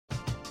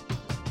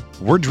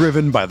We're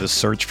driven by the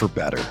search for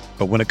better.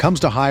 But when it comes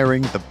to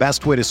hiring, the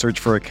best way to search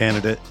for a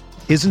candidate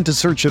isn't to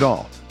search at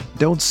all.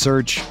 Don't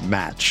search,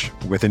 match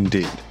with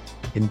Indeed.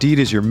 Indeed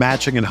is your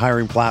matching and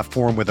hiring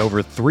platform with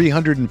over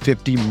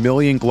 350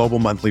 million global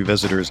monthly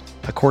visitors,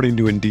 according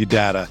to Indeed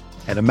data,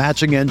 and a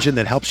matching engine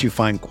that helps you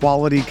find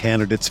quality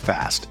candidates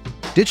fast.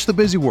 Ditch the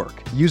busy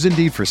work. Use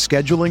Indeed for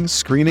scheduling,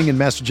 screening, and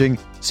messaging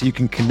so you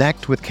can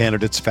connect with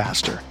candidates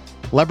faster.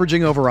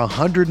 Leveraging over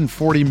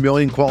 140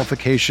 million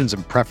qualifications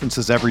and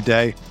preferences every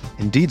day,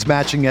 Indeed's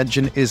matching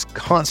engine is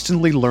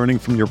constantly learning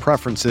from your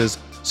preferences,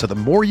 so the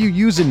more you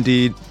use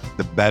Indeed,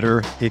 the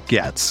better it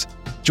gets.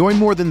 Join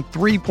more than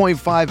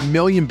 3.5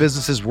 million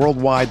businesses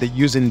worldwide that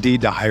use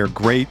Indeed to hire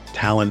great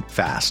talent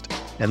fast.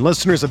 And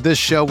listeners of this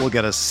show will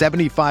get a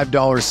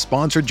 $75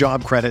 sponsored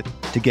job credit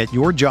to get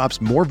your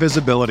jobs more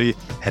visibility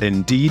at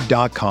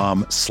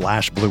Indeed.com/Blue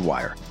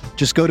Wire.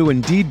 Just go to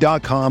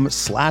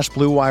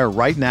Indeed.com/Blue Wire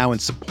right now and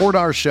support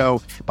our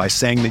show by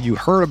saying that you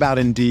heard about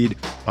Indeed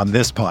on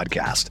this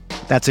podcast.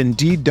 That's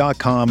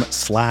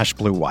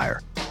Indeed.com/Blue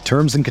Wire.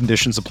 Terms and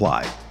conditions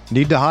apply.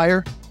 Need to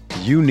hire?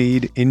 You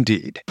need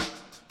Indeed.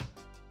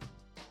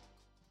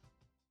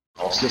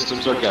 All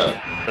systems are go.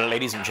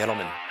 Ladies and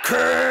gentlemen,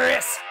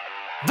 Chris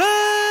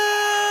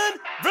Van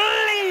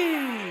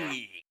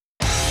Vliet.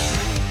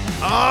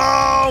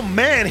 Oh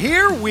man,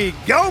 here we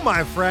go,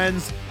 my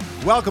friends.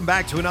 Welcome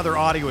back to another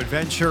audio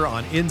adventure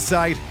on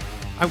Insight.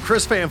 I'm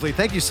Chris Van Vliet.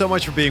 Thank you so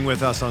much for being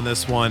with us on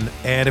this one.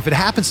 And if it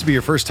happens to be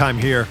your first time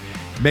here,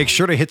 make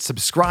sure to hit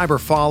subscribe or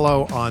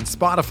follow on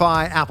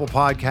Spotify, Apple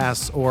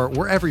Podcasts, or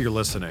wherever you're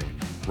listening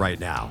right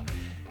now.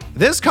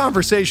 This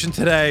conversation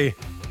today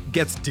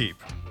gets deep.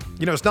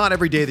 You know, it's not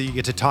every day that you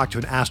get to talk to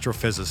an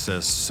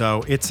astrophysicist,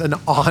 so it's an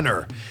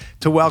honor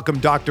to welcome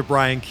Dr.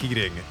 Brian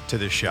Keating to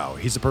the show.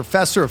 He's a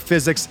professor of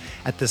physics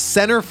at the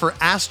Center for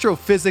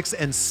Astrophysics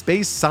and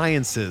Space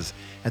Sciences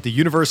at the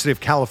University of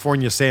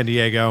California, San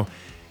Diego.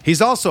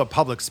 He's also a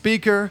public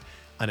speaker,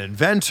 an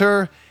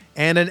inventor,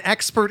 and an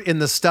expert in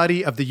the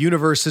study of the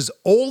universe's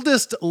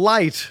oldest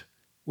light,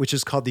 which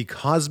is called the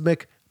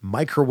cosmic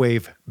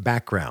microwave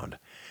background.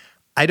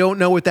 I don't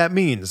know what that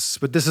means,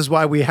 but this is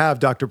why we have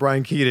Dr.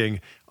 Brian Keating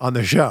on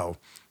the show.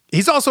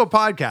 He's also a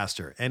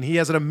podcaster, and he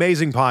has an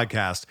amazing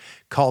podcast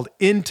called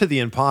Into the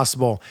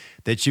Impossible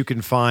that you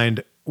can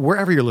find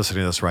wherever you're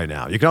listening to this right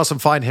now. You can also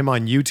find him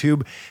on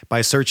YouTube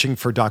by searching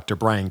for Dr.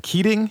 Brian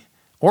Keating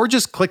or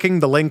just clicking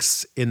the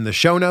links in the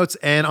show notes.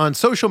 And on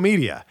social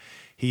media,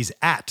 he's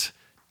at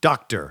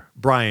Dr.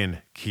 Brian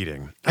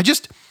Keating.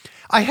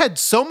 I had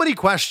so many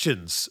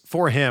questions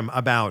for him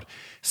about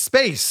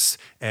space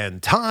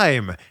and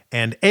time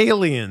and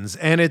aliens,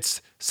 and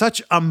it's such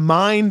a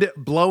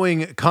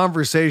mind-blowing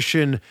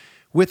conversation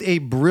with a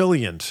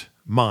brilliant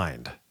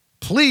mind.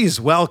 Please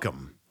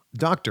welcome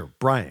Dr.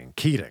 Brian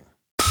Keating.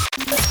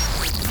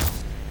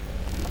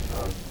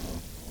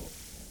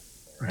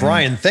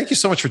 Brian, thank you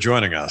so much for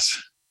joining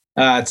us.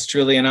 It's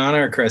truly an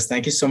honor, Chris.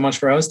 Thank you so much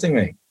for hosting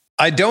me.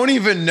 I don't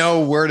even know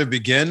where to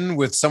begin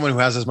with someone who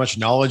has as much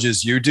knowledge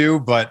as you do,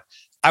 but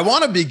I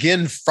want to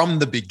begin from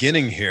the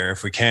beginning here,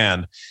 if we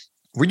can.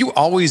 Were you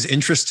always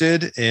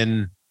interested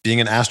in being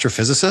an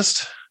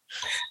astrophysicist?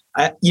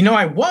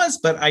 I was,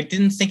 but I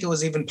didn't think it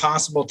was even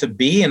possible to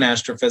be an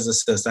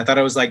astrophysicist. I thought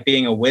it was like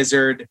being a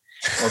wizard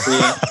or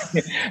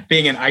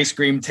being an ice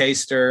cream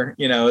taster.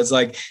 It's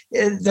like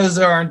those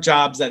aren't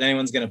jobs that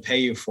anyone's going to pay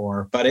you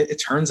for. But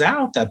it turns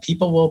out that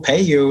people will pay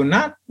you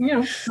not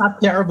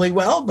terribly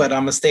well. But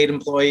I'm a state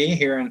employee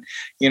here in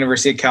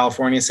University of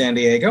California, San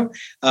Diego.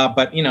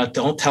 But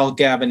don't tell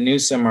Gavin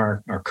Newsom,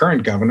 our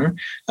current governor,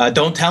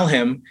 don't tell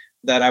him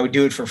that I would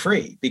do it for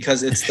free,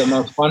 because it's the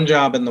most fun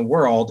job in the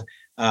world.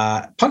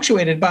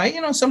 Punctuated by,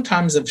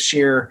 sometimes of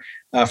sheer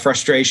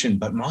frustration,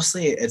 but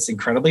mostly it's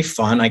incredibly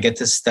fun. I get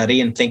to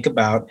study and think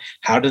about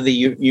how did the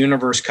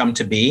universe come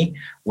to be?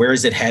 Where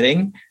is it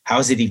heading? How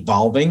is it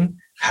evolving?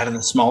 How do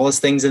the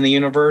smallest things in the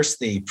universe,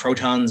 the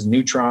protons,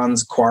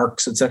 neutrons,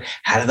 quarks, etc.,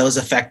 how do those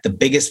affect the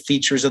biggest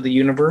features of the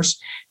universe?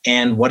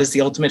 And what is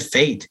the ultimate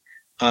fate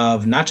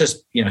of not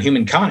just,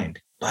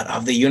 humankind, but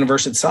of the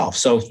universe itself?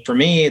 So for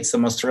me, it's the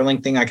most thrilling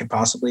thing I could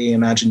possibly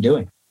imagine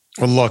doing.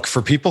 Well, look,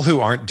 for people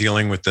who aren't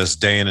dealing with this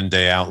day in and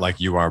day out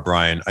like you are,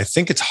 Brian, I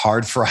think it's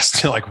hard for us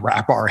to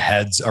wrap our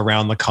heads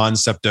around the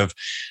concept of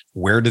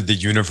where did the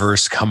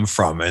universe come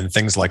from and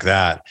things like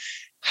that.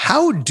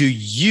 How do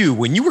you,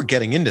 when you were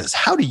getting into this,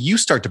 how do you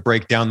start to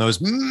break down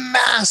those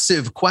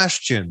massive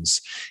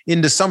questions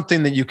into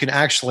something that you can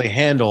actually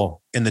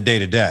handle in the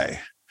day-to-day?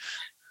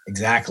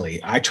 Exactly.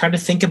 I try to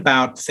think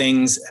about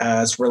things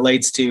as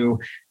relates to,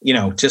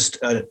 just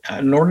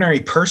an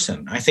ordinary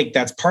person. I think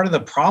that's part of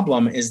the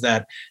problem, is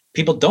that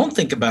people don't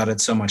think about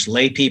it so much,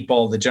 lay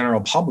people, the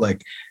general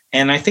public.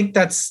 And I think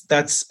that's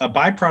a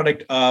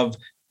byproduct of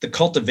the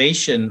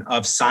cultivation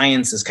of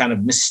science as kind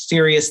of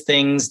mysterious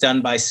things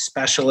done by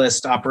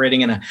specialists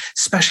operating in a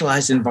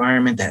specialized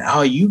environment that,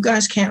 oh, you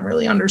guys can't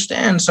really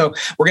understand. So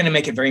we're going to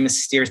make it very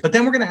mysterious, but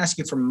then we're going to ask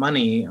you for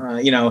money,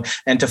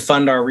 and to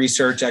fund our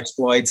research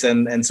exploits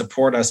and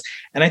support us.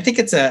 And I think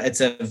it's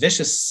a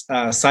vicious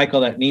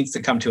cycle that needs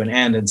to come to an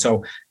end. And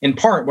so in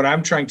part, what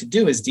I'm trying to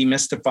do is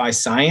demystify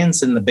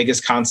science and the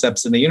biggest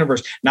concepts in the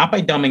universe, not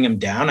by dumbing them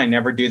down. I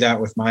never do that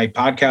with my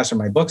podcast or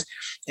my books.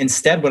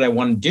 Instead, what I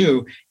want to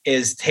do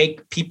is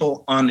take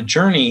people on a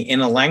journey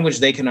in a language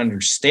they can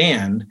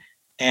understand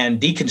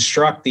and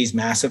deconstruct these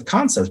massive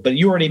concepts. But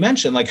you already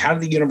mentioned, like, how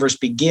did the universe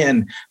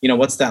begin?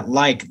 What's that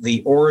like?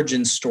 The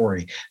origin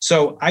story.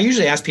 So I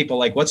usually ask people,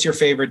 like, what's your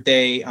favorite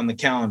day on the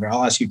calendar?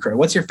 I'll ask you, Craig,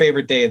 what's your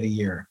favorite day of the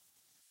year?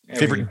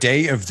 Favorite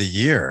day of the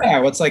year? Yeah,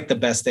 what's like the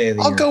best day of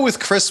the year? I'll go with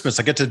Christmas.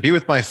 I get to be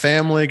with my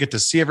family, get to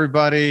see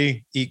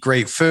everybody, eat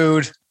great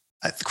food.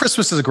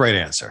 Christmas is a great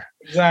answer.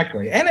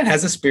 Exactly. And it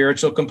has a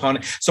spiritual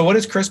component. So what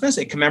is Christmas?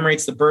 It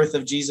commemorates the birth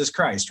of Jesus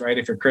Christ, right?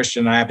 If you're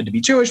Christian, I happen to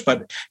be Jewish,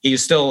 but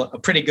he's still a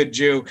pretty good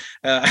Jew.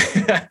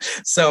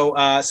 So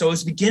it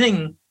was the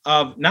beginning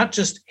of not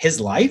just his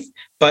life,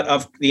 but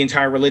of the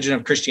entire religion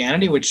of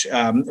Christianity, which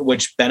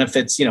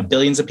benefits,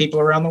 billions of people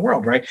around the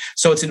world, right?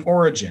 So it's an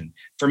origin.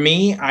 For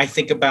me, I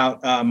think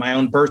about my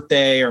own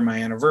birthday or my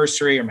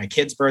anniversary or my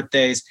kids'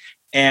 birthdays.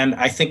 And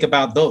I think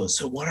about those.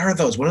 So what are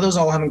those? What do those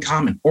all have in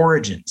common?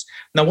 Origins.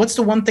 Now, what's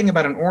the one thing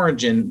about an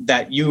origin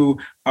that you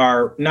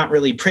are not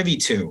really privy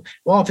to?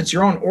 Well, if it's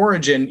your own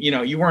origin,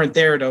 you weren't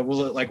there to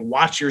like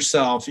watch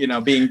yourself,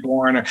 being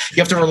born, or you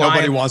have to rely.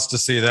 Nobody wants to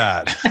see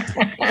that.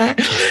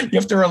 You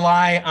have to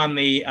rely on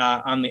the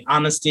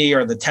honesty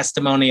or the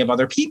testimony of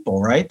other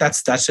people, right?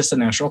 That's just a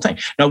natural thing.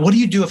 Now, what do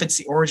you do if it's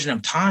the origin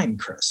of time,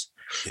 Chris?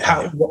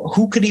 Yeah.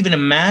 Who could even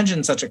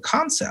imagine such a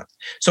concept?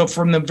 So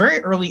from the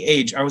very early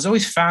age, I was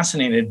always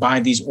fascinated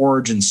by these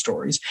origin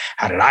stories.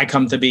 How did I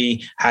come to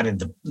be? How did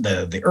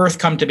the earth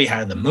come to be? How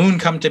did the moon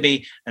come to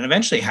be? And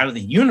eventually, how did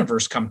the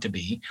universe come to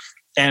be?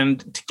 And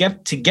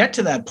to get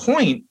to that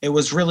point, it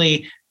was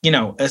really,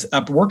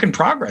 a work in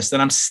progress that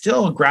I'm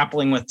still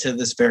grappling with to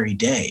this very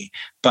day.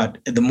 But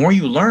the more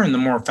you learn, the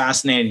more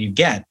fascinated you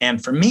get.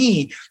 And for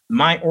me,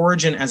 my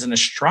origin as an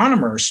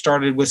astronomer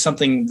started with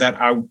something that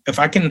if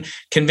I can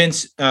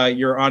convince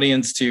your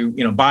audience to,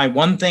 buy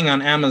one thing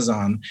on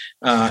Amazon,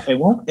 it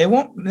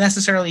won't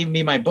necessarily even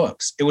be my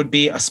books. It would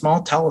be a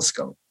small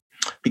telescope,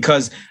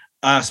 because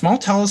a small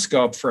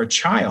telescope for a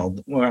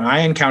child, when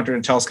I encountered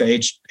a telescope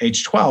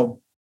age 12,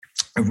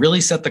 it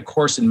really set the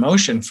course in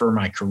motion for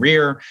my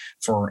career,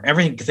 for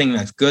everything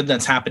that's good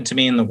that's happened to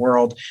me in the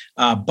world,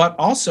 but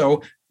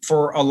also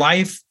for a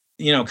life,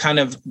 kind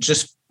of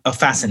just a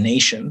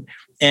fascination.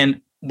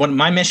 And what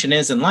my mission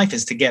is in life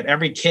is to get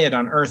every kid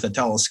on Earth a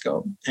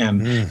telescope.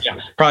 And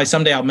probably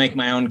someday I'll make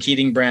my own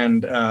Keating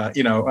brand,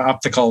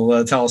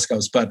 optical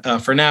telescopes.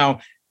 But for now,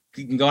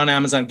 you can go on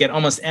Amazon, get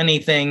almost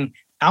anything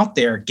out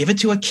there, give it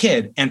to a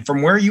kid. And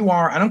from where you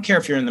are, I don't care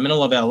if you're in the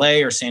middle of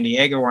LA or San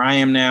Diego, where I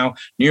am now,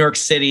 New York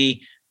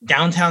City,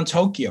 downtown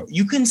Tokyo,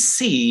 you can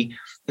see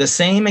the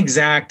same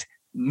exact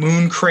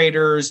moon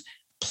craters,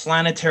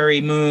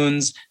 planetary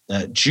moons,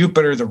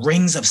 Jupiter, the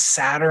rings of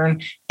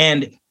Saturn.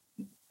 And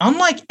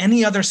unlike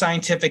any other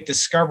scientific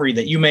discovery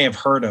that you may have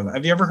heard of,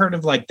 have you ever heard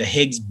of like the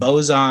Higgs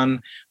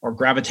boson or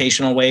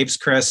gravitational waves,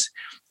 Chris?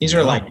 These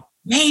are like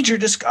major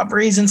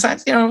discoveries in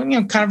science,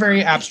 kind of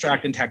very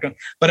abstract and technical.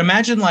 But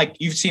imagine like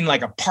you've seen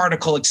like a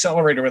particle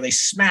accelerator where they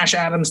smash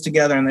atoms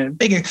together and they're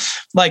big,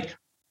 like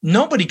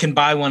nobody can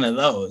buy one of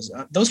those.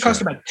 Those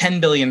cost about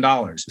 $10 billion.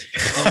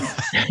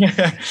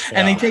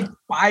 And they take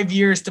 5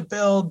 years to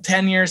build,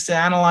 10 years to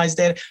analyze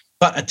data.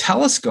 But a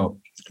telescope,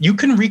 you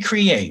can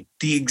recreate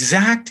the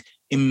exact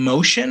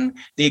emotion,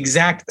 the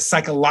exact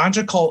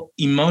psychological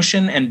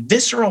emotion and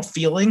visceral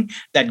feeling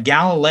that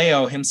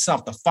Galileo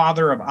himself, the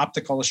father of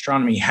optical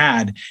astronomy,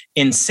 had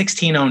in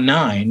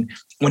 1609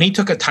 when he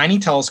took a tiny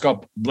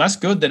telescope, less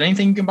good than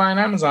anything you can buy on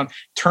Amazon,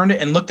 turned it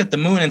and looked at the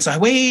moon and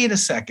said, wait a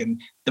second,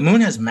 the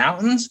moon has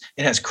mountains,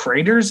 it has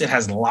craters, it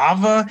has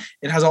lava,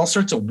 it has all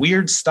sorts of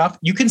weird stuff.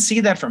 You can see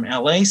that from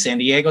LA, San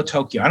Diego,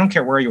 Tokyo. I don't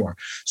care where you are.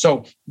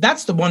 So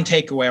that's the one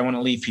takeaway I want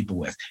to leave people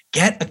with.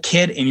 Get a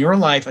kid in your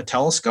life a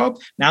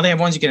telescope. Now they have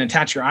ones you can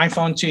attach your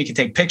iPhone to. You can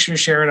take pictures,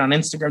 share it on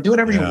Instagram, do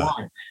whatever you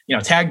want.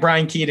 Tag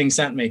Brian Keating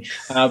sent me.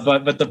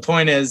 But the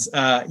point is,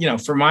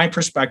 from my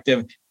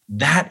perspective,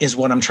 that is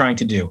what I'm trying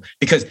to do,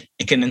 because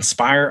it can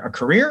inspire a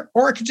career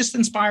or it can just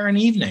inspire an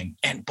evening.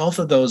 And both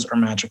of those are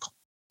magical.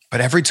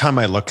 But every time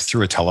I look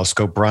through a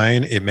telescope,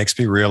 Brian, it makes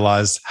me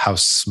realize how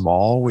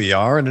small we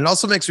are. And it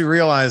also makes me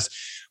realize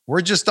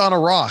we're just on a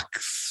rock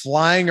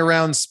flying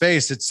around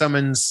space at some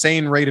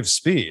insane rate of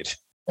speed.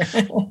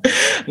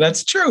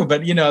 That's true.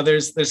 But,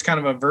 there's kind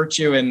of a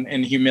virtue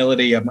in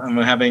humility. I'm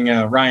having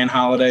Ryan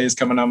Holiday is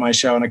coming on my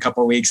show in a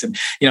couple of weeks. And,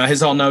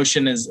 his whole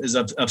notion is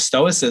of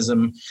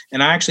stoicism.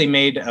 And I actually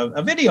made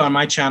a video on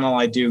my channel.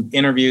 I do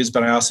interviews,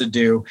 but I also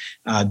do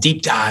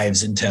deep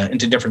dives into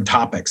different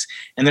topics.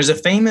 And there's a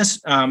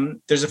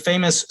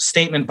famous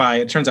statement by,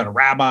 it turns out, a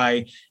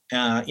rabbi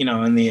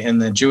in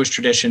the Jewish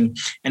tradition.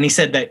 And he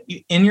said that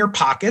in your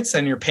pockets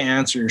and your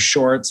pants or your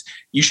shorts,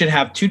 you should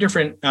have two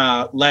different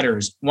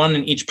letters, one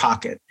in each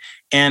pocket.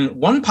 And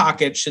one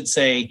pocket should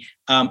say,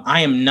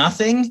 I am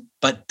nothing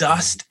but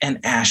dust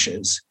and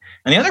ashes.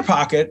 And the other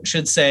pocket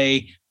should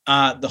say,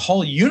 the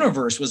whole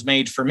universe was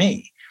made for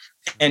me.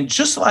 And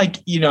just like,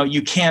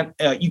 you can't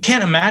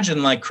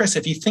imagine, like, Chris,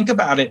 if you think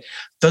about it,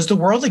 does the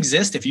world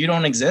exist if you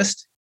don't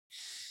exist?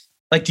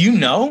 Like, do you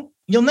know?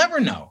 You'll never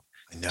know.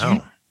 I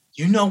know.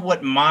 You know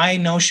what my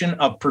notion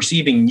of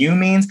perceiving you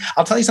means?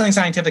 I'll tell you something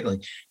scientifically.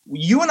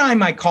 You and I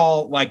might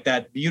call like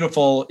that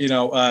beautiful,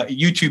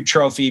 YouTube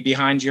trophy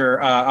behind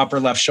your upper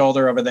left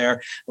shoulder over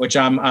there, which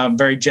I'm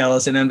very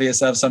jealous and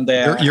envious of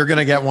someday. You're going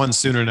to get one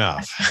soon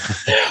enough.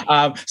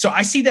 So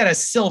I see that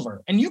as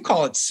silver, and you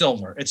call it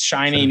silver. It's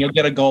shiny, and you'll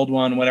get a gold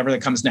one, whatever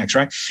that comes next,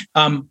 right?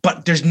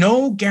 But there's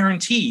no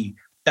guarantee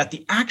that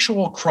the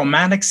actual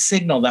chromatic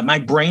signal that my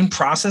brain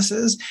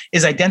processes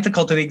is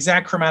identical to the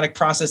exact chromatic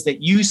process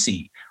that you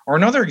see. Or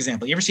another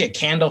example, you ever see a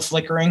candle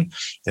flickering?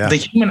 Yeah. The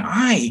human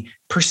eye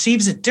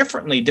perceives it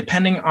differently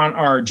depending on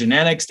our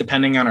genetics,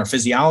 depending on our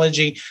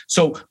physiology.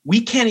 So we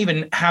can't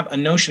even have a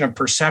notion of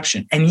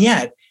perception. And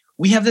yet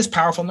we have this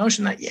powerful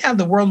notion that,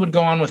 the world would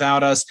go on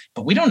without us,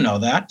 but we don't know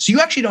that. So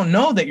you actually don't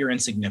know that you're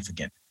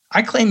insignificant.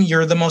 I claim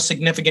you're the most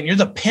significant. You're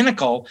the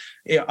pinnacle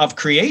of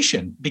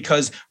creation,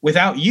 because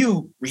without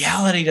you,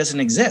 reality doesn't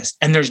exist.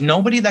 And there's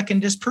nobody that can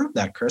disprove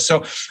that, Chris.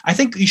 So I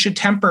think you should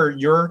temper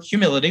your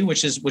humility,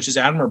 which is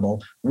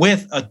admirable,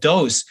 with a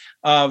dose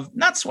of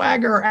not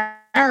swagger or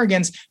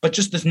arrogance, but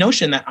just this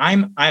notion that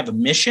I have a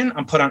mission.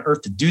 I'm put on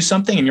earth to do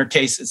something. In your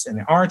case, it's in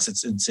the arts,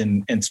 it's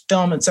in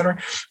film, et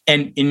cetera.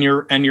 And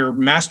you're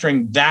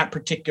mastering that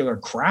particular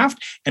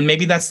craft. And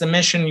maybe that's the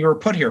mission you were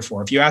put here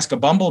for. If you ask a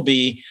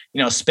bumblebee,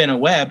 spin a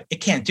web, it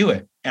can't do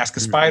it. Ask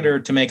a spider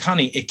to make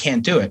honey, it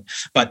can't do it.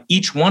 But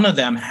each one of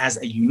them has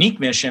a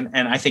unique mission.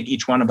 And I think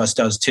each one of us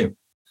does too.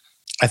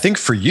 I think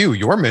for you,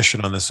 your mission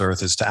on this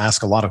earth is to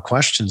ask a lot of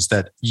questions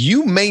that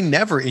you may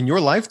never in your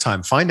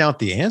lifetime find out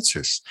the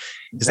answers.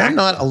 Is that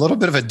not a little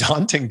bit of a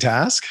daunting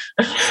task?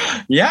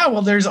 Yeah,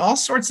 well, there's all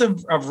sorts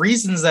of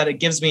reasons that it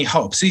gives me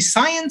hope. See,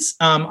 science,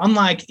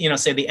 unlike,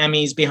 say the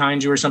Emmys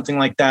behind you or something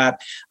like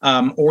that,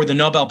 or the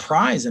Nobel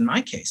Prize in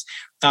my case,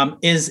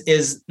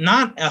 is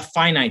not a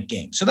finite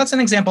game. So that's an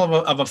example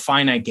of a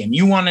finite game.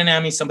 You won an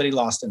Emmy, somebody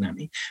lost an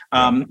Emmy.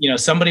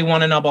 Somebody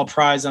won a Nobel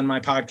Prize on my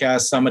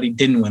podcast, somebody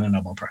didn't win a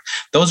Nobel Prize.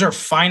 Those are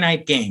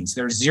finite games.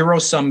 They're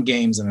zero-sum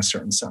games in a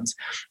certain sense.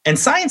 And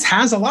science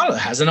has a lot of it.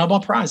 It has a Nobel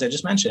Prize, I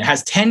just mentioned. It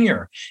has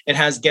tenure. It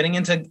has getting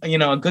into,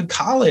 a good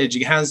college.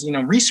 It has,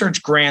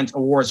 research grant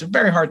awards. They're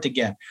very hard to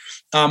get.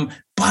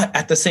 But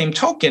at the same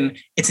token,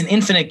 it's an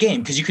infinite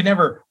game, because you can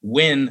never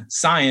win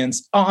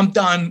science. Oh, I'm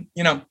done.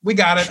 We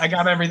got it. I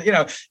got everything.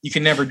 You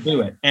can never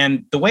do it.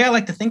 And the way I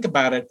like to think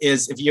about it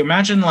is, if you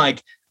imagine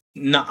like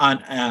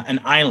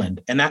an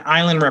island, and that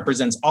island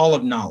represents all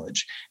of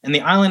knowledge, and the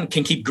island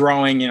can keep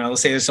growing.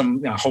 Let's say there's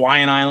some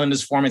Hawaiian island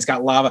is forming. It's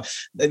got lava.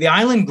 The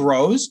island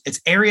grows.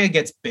 Its area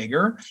gets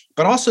bigger,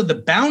 but also the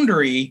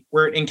boundary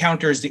where it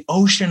encounters the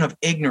ocean of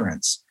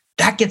ignorance,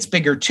 that gets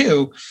bigger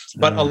too,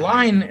 but a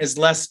line is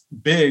less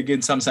big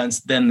in some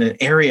sense than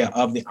the area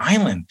of the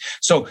island.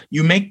 So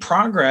you make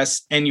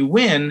progress and you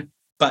win,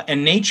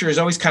 and nature is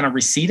always kind of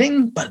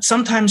receding, but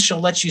sometimes she'll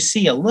let you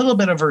see a little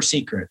bit of her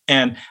secret.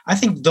 And I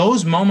think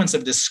those moments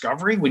of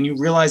discovery, when you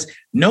realize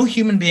no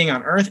human being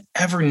on earth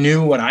ever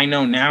knew what I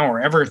know now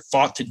or ever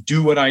thought to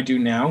do what I do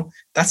now,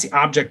 that's the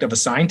object of a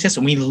scientist.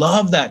 And we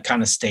love that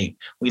kind of state.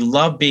 We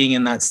love being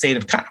in that state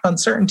of kind of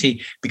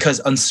uncertainty,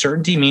 because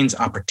uncertainty means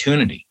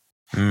opportunity.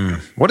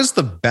 What does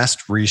the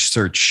best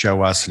research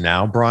show us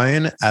now,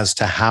 Brian, as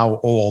to how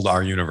old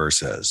our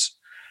universe is?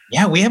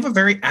 Yeah, we have a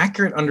very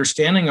accurate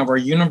understanding of our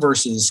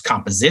universe's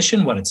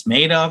composition, what it's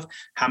made of,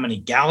 how many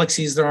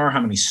galaxies there are, how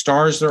many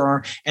stars there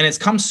are. And it's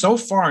come so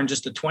far in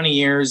just the 20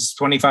 years,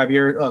 25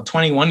 years,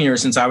 21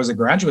 years since I was a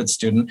graduate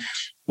student.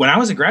 When I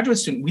was a graduate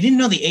student, we didn't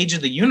know the age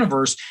of the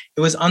universe.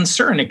 It was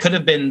uncertain. It could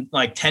have been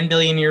like 10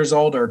 billion years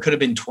old, or it could have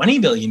been 20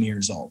 billion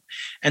years old.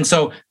 And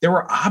so there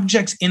were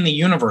objects in the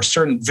universe,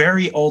 certain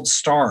very old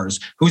stars,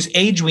 whose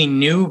age we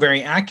knew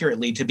very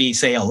accurately to be,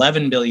 say,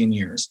 11 billion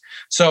years.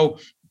 So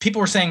people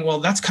were saying, well,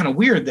 that's kind of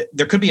weird that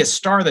there could be a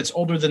star that's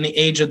older than the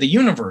age of the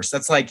universe.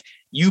 That's like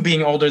you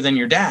being older than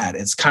your dad.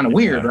 It's kind of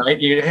weird, right?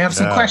 You have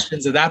some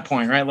questions at that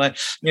point, right? Like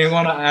you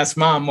want to ask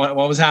mom what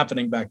was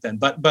happening back then.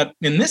 But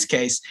in this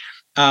case,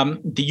 the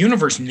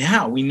universe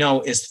now we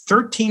know is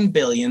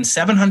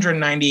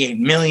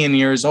 13,798,000,000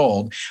 years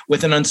old,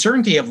 with an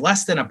uncertainty of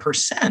less than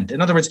 1%.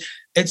 In other words,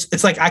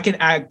 it's like I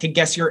could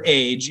guess your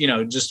age,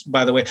 just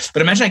by the way.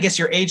 But imagine I guess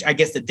your age. I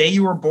guess the day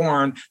you were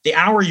born, the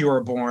hour you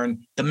were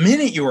born, the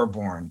minute you were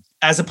born,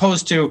 as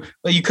opposed to,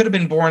 well, you could have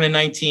been born in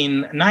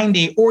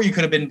 1990, or you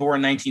could have been born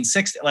in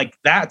 1960. Like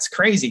that's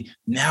crazy.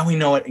 Now we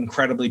know it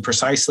incredibly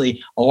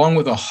precisely, along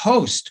with a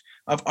host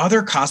of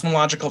other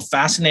cosmological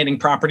fascinating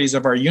properties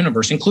of our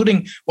universe,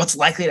 including what's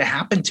likely to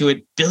happen to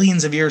it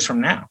billions of years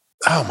from now.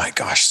 Oh my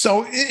gosh.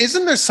 So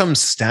isn't there some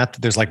stat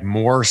that there's like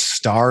more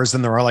stars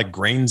than there are like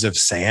grains of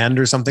sand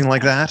or something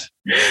like that?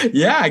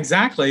 Yeah,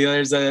 exactly.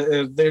 There's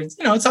it's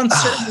uncertain.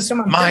 There's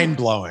some Mind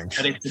blowing.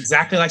 But it's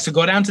exactly like, so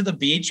go down to the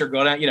beach or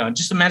go down,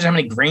 just imagine how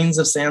many grains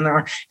of sand there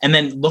are, and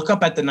then look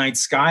up at the night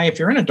sky. If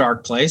you're in a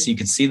dark place, you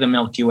can see the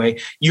Milky Way.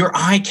 Your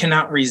eye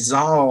cannot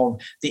resolve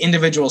the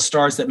individual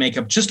stars that make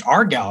up just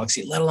our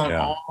galaxy, let alone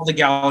all the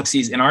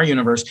galaxies in our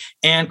universe.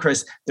 And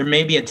Chris, there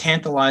may be a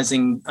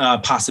tantalizing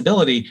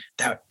possibility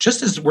that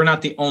just as we're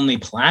not the only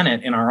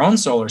planet in our own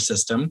solar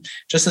system,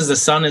 just as the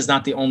sun is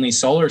not the only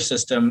solar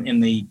system in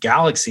the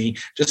galaxy,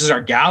 just as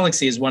our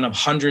galaxy is one of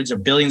hundreds or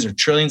billions or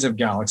trillions of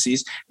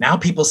galaxies, now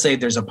people say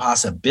there's a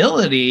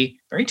possibility,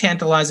 very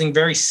tantalizing,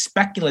 very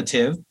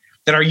speculative,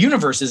 that our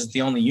universe isn't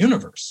the only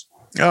universe.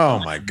 Oh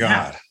my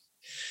God.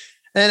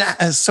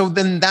 And so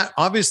then that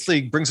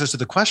obviously brings us to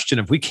the question,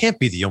 if we can't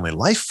be the only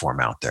life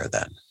form out there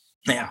then.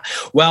 Yeah.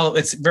 Well,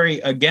 it's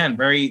very,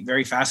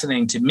 very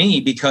fascinating to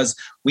me because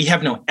we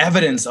have no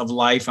evidence of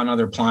life on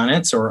other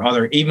planets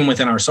or even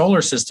within our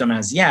solar system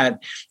as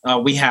yet.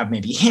 We have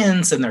maybe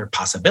hints, and there are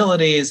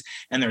possibilities,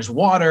 and there's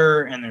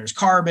water and there's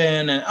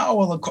carbon, and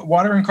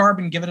water and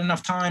carbon, give it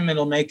enough time,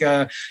 it'll make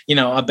a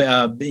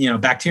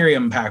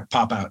bacterium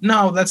pop out.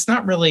 No, that's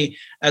not really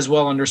as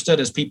well understood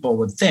as people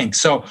would think.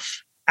 So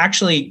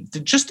actually,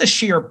 just the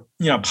sheer,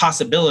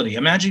 possibility.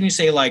 Imagine you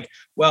say like,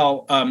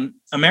 well,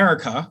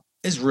 America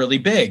is really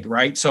big,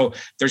 right? So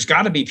there's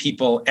got to be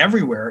people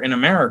everywhere in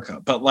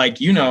America. But like,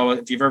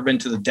 if you've ever been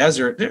to the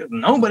desert, there's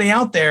nobody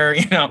out there,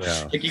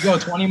 If you go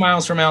 20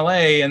 miles from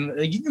LA and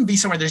you can be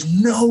somewhere, there's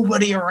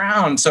nobody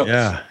around. So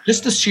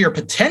just the sheer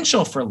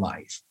potential for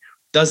life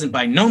doesn't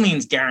by no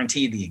means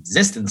guarantee the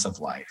existence of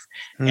life.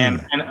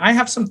 And I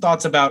have some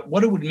thoughts about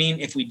what it would mean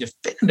if we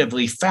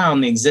definitively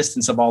found the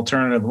existence of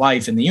alternative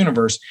life in the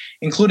universe,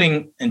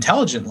 including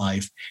intelligent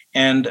life.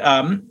 And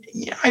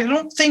I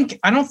don't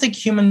think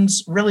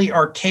humans really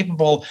are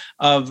capable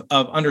of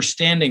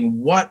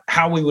understanding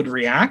how we would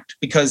react,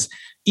 because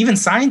even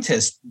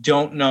scientists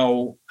don't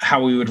know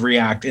how we would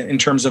react in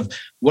terms of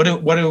what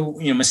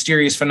do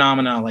mysterious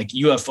phenomena like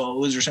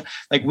UFOs or something.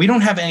 Like, we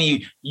don't have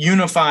any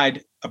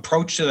unified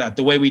approach to that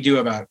the way we do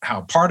about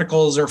how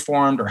particles are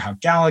formed or how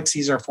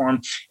galaxies are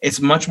formed. It's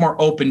much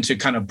more open to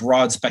kind of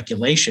broad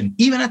speculation,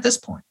 even at this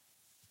point.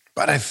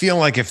 But I feel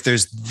like if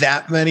there's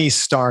that many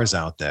stars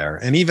out there,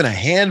 and even a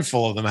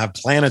handful of them have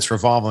planets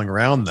revolving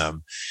around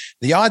them,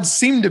 the odds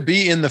seem to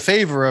be in the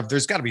favor of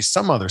there's got to be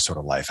some other sort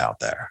of life out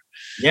there.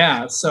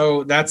 Yeah,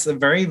 so that's a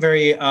very,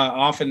 very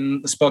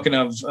often spoken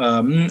of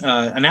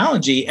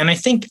analogy, and I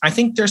think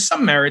there's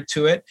some merit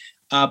to it.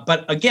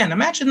 But again,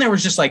 imagine there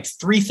was just like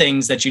three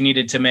things that you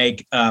needed to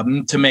make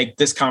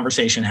this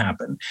conversation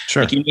happen.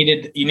 Sure. Like you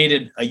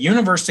needed a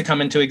universe to come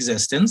into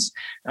existence.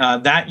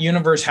 That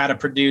universe had to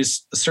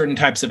produce certain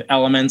types of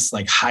elements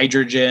like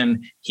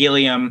hydrogen,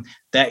 helium,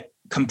 that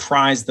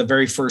comprised the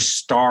very first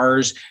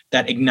stars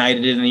that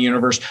ignited in the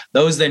universe.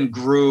 Those then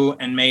grew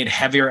and made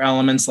heavier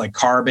elements like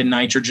carbon,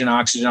 nitrogen,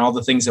 oxygen, all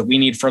the things that we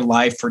need for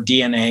life, for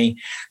DNA.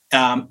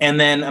 And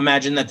then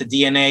imagine that the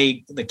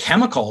DNA, the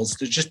chemicals,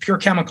 they're just pure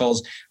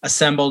chemicals,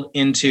 assembled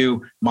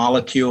into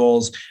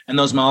molecules. And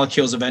those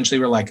molecules eventually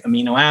were like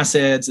amino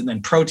acids and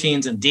then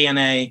proteins and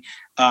DNA.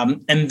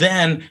 And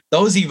then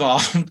those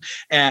evolved.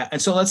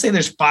 And so let's say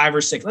there's 5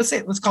 or 6,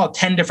 let's call it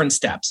 10 different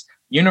steps.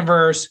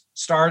 Universe,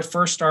 stars,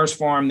 first stars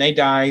form, they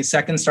die.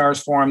 Second stars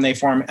form, they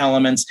form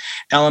elements.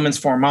 Elements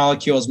form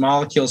molecules.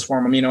 Molecules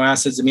form amino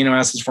acids. Amino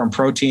acids form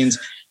proteins.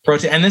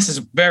 And this is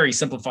very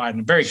simplified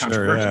and very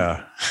controversial.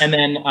 Yeah. And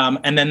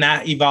then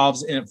that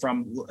evolves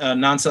from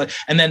non-cellular.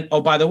 And then,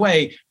 oh, by the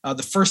way,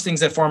 the first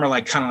things that form are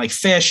like kind of like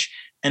fish.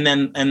 And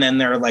then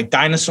they're like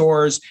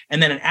dinosaurs.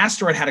 And then an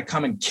asteroid had to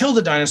come and kill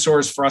the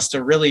dinosaurs for us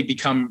to really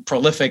become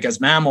prolific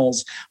as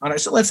mammals.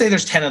 So let's say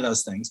there's 10 of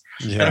those things.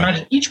 Yeah. And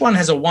imagine each one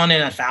has a 1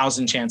 in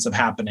 1,000 chance of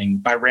happening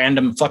by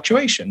random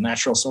fluctuation,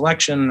 natural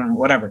selection, or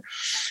whatever.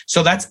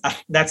 So that's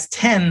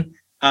 10.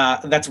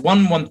 That's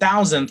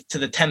 1/1000th to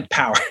the 10th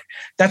power.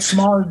 That's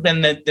smaller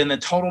than the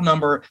total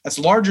number. That's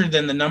larger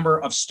than the number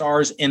of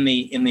stars in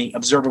the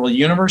observable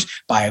universe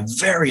by a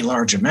very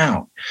large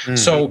amount. Mm-hmm.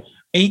 So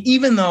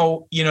even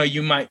though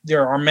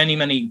there are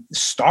many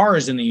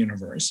stars in the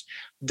universe,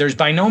 there's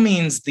by no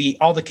means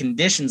all the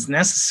conditions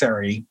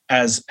necessary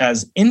as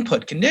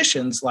input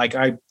conditions like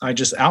I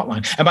just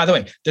outlined. And by the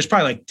way, there's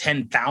probably like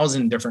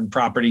 10,000 different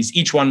properties,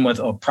 each one with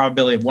a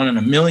probability of 1 in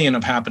a million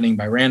of happening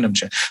by random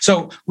chance.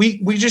 So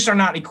we just are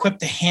not equipped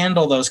to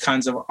handle those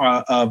kinds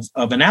of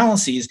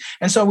analyses,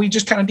 and so we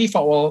just kind of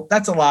default, well,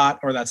 that's a lot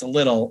or that's a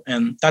little,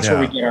 and that's where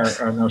we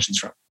get our notions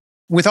from.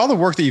 With all the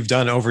work that you've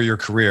done over your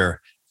career,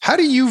 how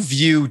do you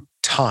view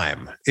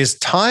time? Is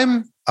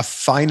time a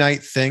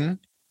finite thing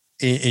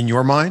in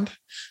your mind?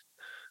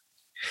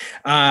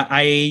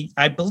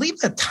 I believe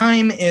that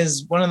time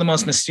is one of the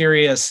most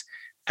mysterious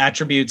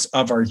attributes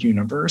of our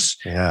universe.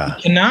 Yeah.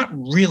 We cannot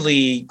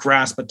really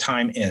grasp what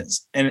time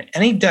is. And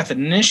any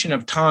definition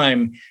of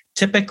time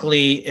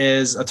typically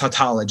is a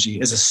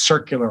tautology, is a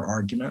circular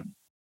argument.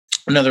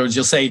 In other words,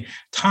 you'll say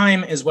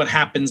time is what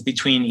happens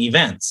between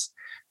events,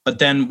 but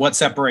then what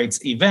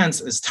separates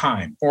events is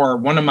time. Or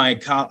one of my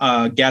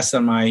guests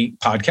on my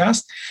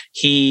podcast,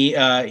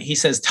 he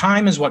says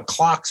time is what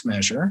clocks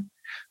measure.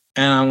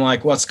 And I'm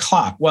like, what's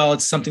clock? Well,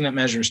 it's something that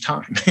measures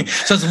time.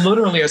 So it's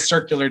literally a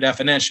circular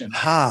definition.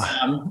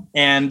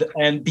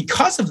 And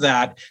because of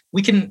that,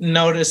 we can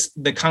notice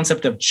the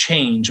concept of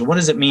change. What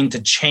does it mean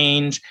to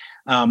change?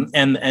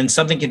 And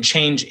something can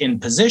change in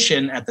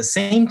position at the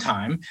same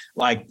time,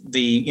 like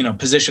the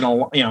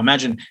positional.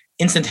 Imagine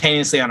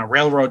instantaneously on a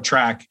railroad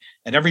track.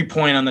 At every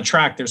point on the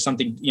track, there's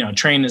something,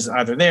 train is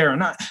either there or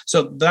not.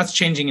 So that's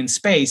changing in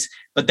space,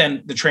 but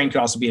then the train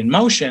could also be in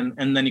motion.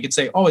 And then you could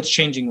say, oh, it's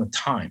changing with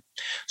time.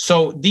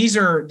 So these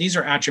are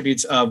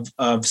attributes of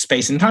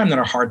space and time that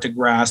are hard to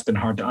grasp and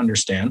hard to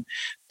understand.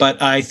 But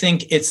I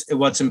think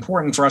what's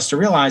important for us to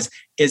realize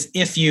is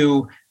if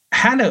you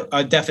had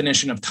a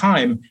definition of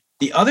time,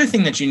 the other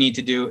thing that you need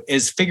to do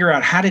is figure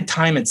out, how did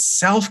time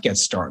itself get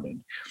started?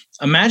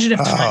 Imagine if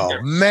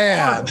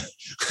time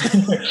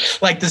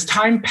like, does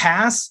time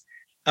pass?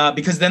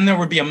 Because then there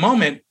would be a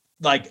moment,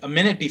 like a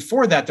minute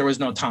before that, there was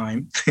no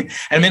time. And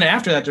a minute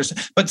after that,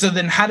 so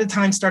then how did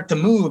time start to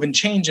move and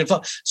change and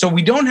flow? So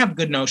we don't have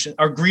good notion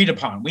or agreed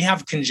upon. We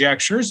have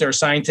conjectures. There are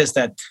scientists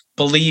that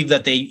believe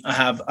that they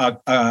have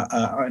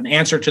an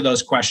answer to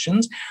those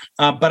questions.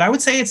 But I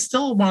would say it's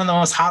still one of the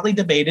most hotly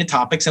debated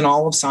topics in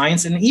all of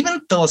science, and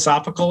even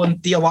philosophical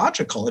and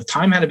theological. If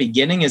time had a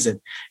beginning, is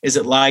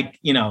it like,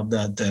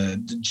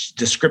 the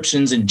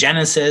descriptions in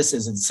Genesis?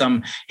 Is it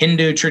some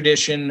Hindu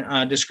tradition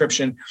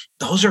description?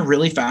 Those are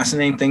really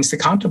fascinating things to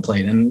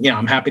contemplate. And,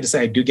 I'm happy to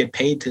say I do get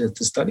paid to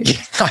study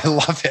it. I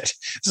love it.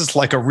 This is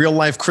like a real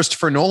life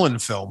Christopher Nolan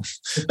film.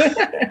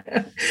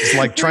 It's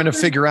like trying to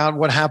figure out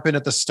what happened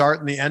at the start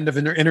and the end of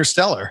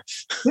Interstellar.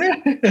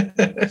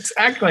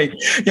 Exactly.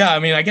 Yeah. I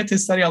mean, I get to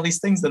study all these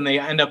things, and they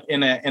end up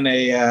in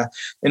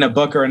a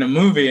book or in a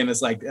movie, and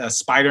it's like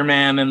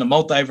Spider-Man and the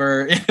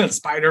multiverse,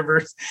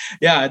 Spider-Verse.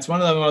 Yeah. It's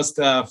one of the most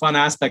fun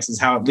aspects, is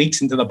how it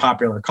leaks into the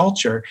popular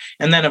culture,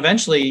 and then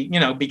eventually,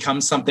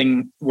 becomes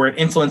something where it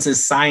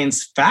influences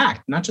science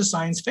fact, not just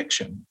science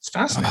fiction. It's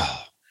fascinating.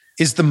 Oh.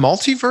 Is the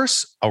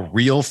multiverse a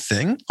real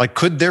thing? Like,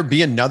 could there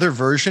be another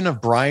version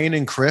of Brian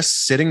and Chris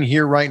sitting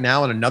here right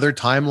now in another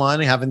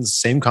timeline having the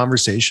same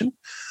conversation?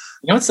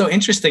 What's so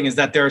interesting is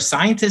that there are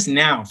scientists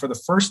now, for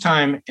the first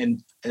time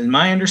in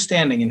my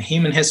understanding in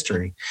human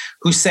history,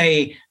 who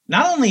say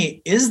not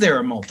only is there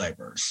a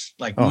multiverse,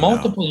 like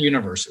multiple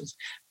universes,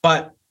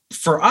 but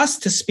for us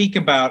to speak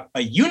about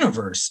a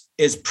universe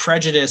is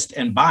prejudiced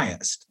and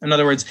biased. In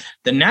other words,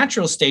 the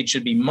natural state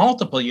should be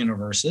multiple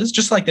universes,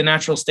 just like the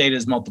natural state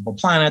is multiple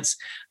planets,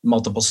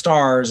 multiple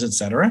stars,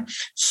 etc.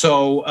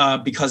 So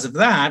because of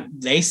that,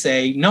 they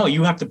say, no,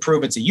 you have to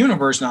prove it's a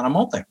universe, not a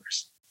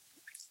multiverse.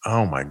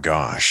 Oh my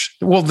gosh.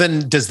 Well,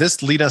 then does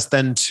this lead us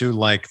then to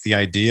like the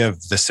idea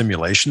of the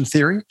simulation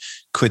theory?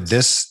 Could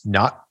this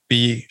not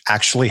be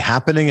actually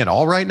happening at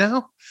all right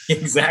now?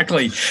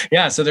 Exactly.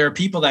 Yeah. So there are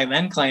people that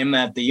then claim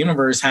that the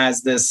universe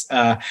has this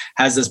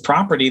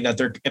property that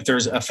if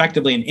there's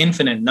effectively an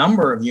infinite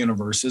number of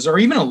universes, or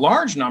even a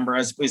large number,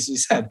 as we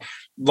said,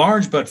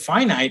 large but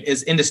finite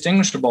is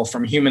indistinguishable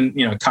from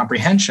human,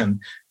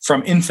 comprehension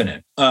from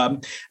infinite.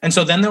 And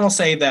so then they will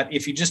say that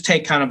if you just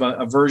take kind of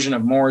a version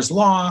of Moore's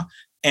law,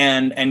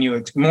 and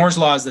Moore's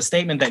law is the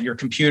statement that your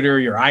computer,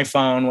 your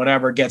iPhone,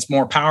 whatever, gets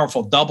more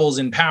powerful, doubles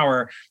in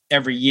power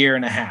every year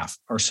and a half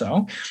or so.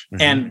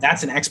 Mm-hmm. And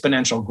that's an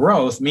exponential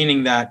growth,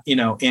 meaning that,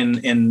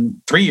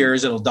 in 3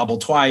 years, it'll double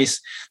twice.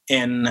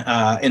 In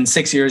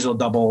 6 years, it'll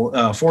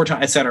double 4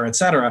 times, et cetera, et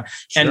cetera.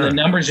 Sure. And the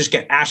numbers just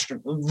get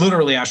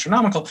literally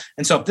astronomical.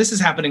 And so if this is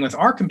happening with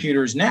our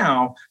computers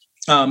now,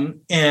 and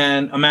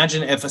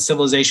imagine if a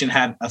civilization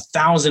had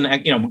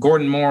 1,000,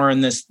 Gordon Moore in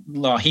this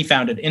law, he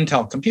founded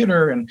Intel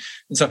Computer. And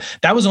so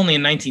that was only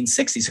in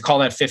 1960. So call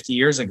that 50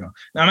 years ago.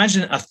 Now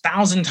imagine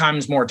 1,000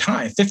 times more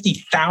time,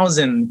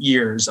 50,000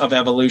 years of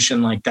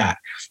evolution like that.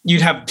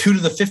 You'd have 2 to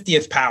the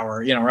 50th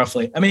power,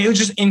 roughly. I mean, it was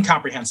just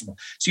incomprehensible.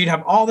 So you'd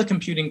have all the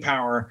computing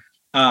power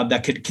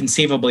that could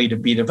conceivably to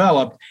be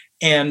developed.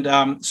 And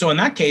so in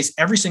that case,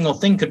 every single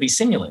thing could be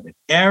simulated.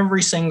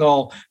 Every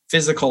single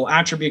physical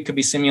attribute could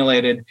be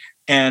simulated.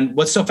 And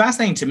what's so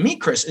fascinating to me,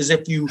 Chris, is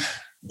if you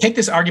take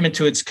this argument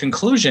to its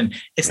conclusion,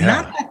 it's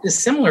not that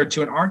dissimilar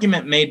to an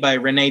argument made by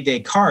René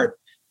Descartes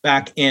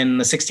back in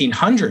the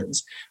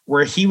 1600s,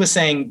 where he was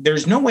saying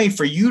there's no way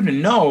for you to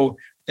know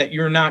that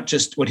you're not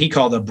just what he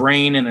called a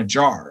brain in a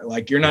jar.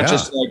 Like you're not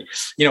just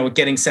like,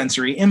 getting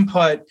sensory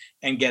input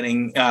and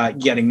getting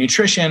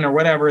nutrition or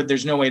whatever.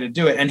 There's no way to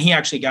do it. And he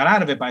actually got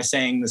out of it by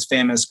saying this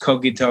famous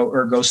cogito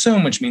ergo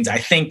sum, which means I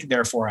think,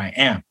 therefore I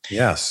am.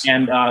 Yes.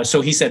 And so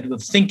he said the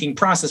thinking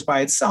process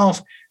by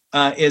itself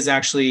is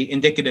actually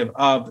indicative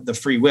of the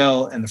free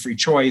will and the free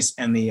choice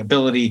and the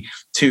ability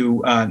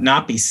to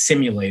not be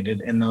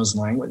simulated in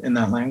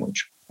that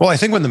language. Well, I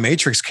think when The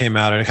Matrix came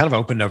out, it kind of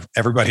opened up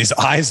everybody's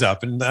eyes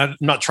up. And I'm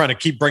not trying to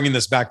keep bringing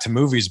this back to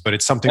movies, but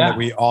it's something that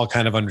we all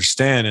kind of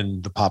understand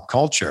in the pop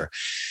culture.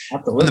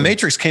 Absolutely. When The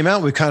Matrix came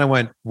out, we kind of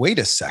went, wait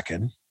a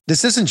second.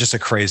 this isn't just a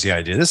crazy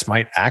idea. This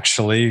might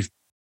actually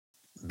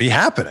be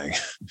happening.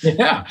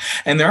 Yeah.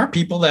 And there are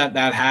people that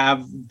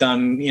have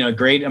done,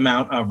 great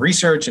amount of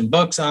research and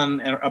books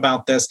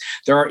about this.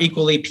 There are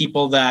equally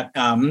people that,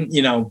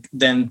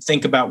 then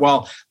think about,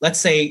 well, let's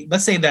say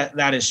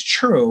that is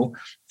true.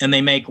 And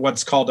they make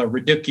what's called a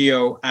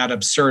reductio ad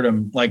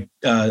absurdum, like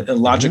a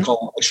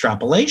logical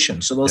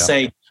extrapolation. So they'll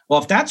say,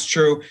 well, if that's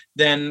true,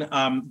 then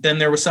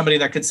there was somebody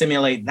that could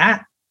simulate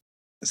that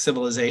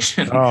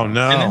civilization. Oh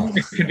no. And then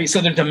it could be,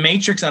 so there's a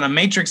matrix on a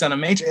matrix on a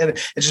matrix.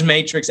 It's just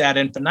matrix ad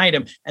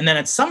infinitum. And then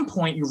at some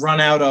point you run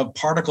out of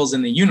particles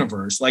in the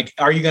universe. Like,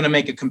 are you going to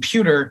make a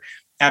computer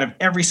out of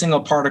every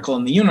single particle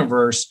in the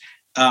universe?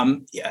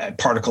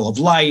 Particle of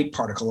light,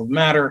 particle of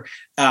matter,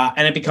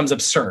 and it becomes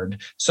absurd.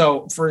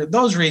 So for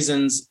those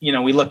reasons,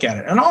 we look at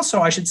it. And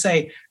also I should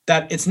say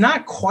that it's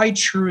not quite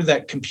true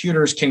that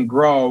computers can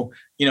grow,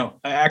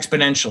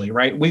 exponentially,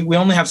 right? We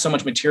only have so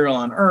much material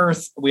on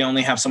Earth. We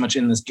only have so much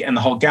in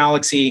the whole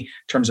galaxy in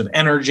terms of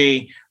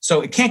energy. So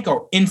it can't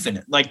go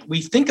infinite. Like,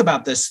 we think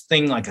about this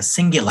thing like a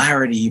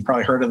singularity. You've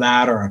probably heard of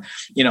that, or,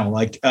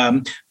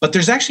 but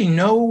there's actually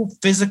no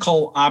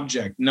physical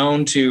object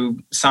known to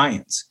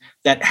science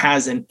that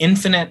has an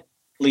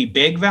infinitely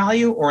big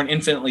value or an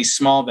infinitely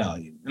small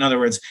value. In other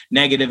words,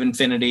 negative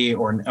infinity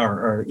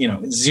or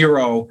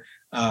zero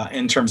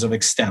in terms of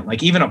extent.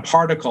 Like, even a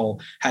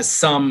particle has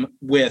some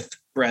width,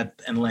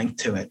 breadth, and length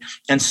to it.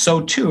 And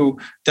so too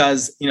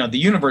does, the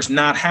universe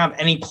not have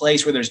any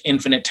place where there's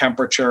infinite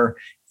temperature,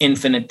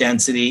 infinite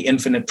density,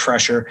 infinite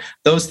pressure.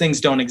 Those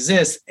things don't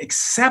exist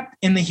except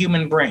in the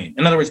human brain.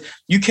 In other words,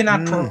 you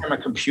cannot program a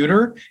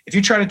computer. If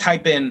you try to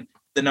type in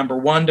the number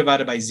 1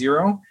 divided by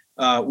 0,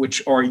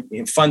 which or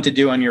fun to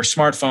do on your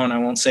smartphone. I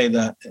won't say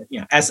the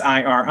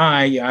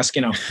SIRI. You ask,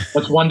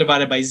 what's 1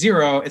 divided by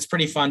 0? It's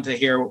pretty fun to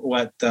hear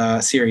what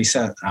Siri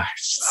said. I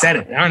said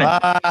it, darn it.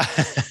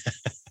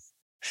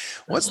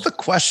 What's the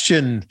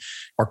question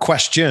or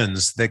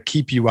questions that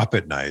keep you up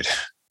at night?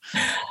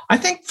 I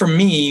think for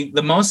me,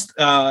 the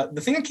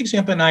thing that keeps me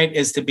up at night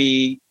is to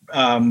be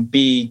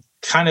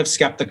kind of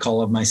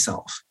skeptical of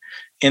myself.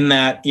 In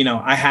that,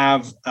 I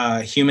have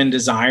human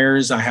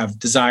desires. I have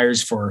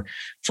desires for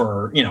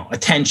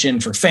attention,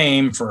 for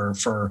fame,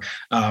 for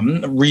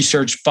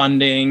research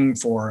funding,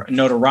 for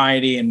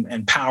notoriety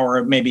and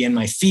power, maybe in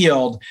my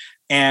field.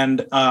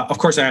 And of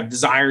course, I have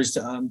desires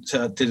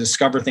to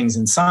discover things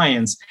in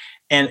science.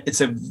 And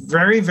it's a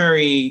very,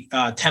 very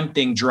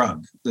tempting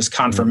drug, this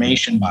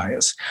confirmation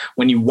bias,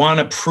 when you want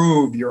to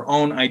prove your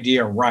own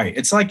idea right.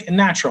 It's like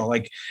natural.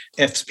 Like,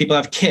 if people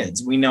have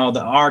kids, we know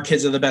that our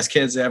kids are the best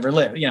kids that ever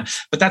lived.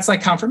 But that's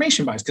like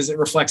confirmation bias because it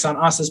reflects on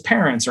us as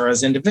parents or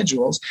as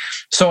individuals.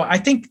 So I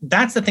think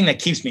that's the thing that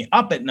keeps me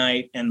up at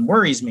night and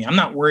worries me. I'm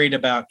not worried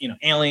about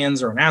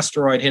aliens or an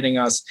asteroid hitting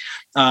us.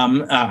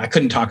 I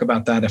couldn't talk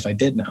about that if I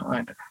did know.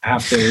 I'd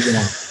have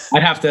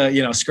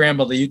to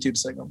scramble the YouTube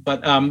signal.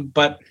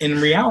 But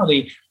in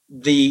reality,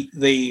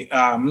 the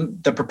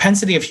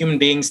propensity of human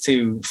beings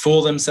to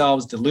fool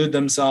themselves, delude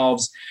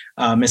themselves,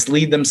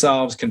 mislead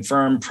themselves,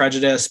 confirm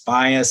prejudice,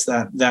 bias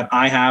that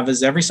I have,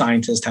 as every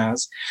scientist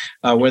has,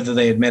 whether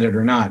they admit it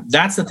or not.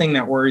 That's the thing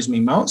that worries me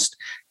most.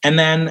 And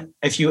then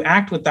if you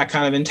act with that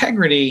kind of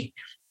integrity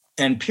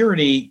and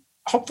purity,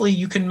 hopefully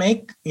you can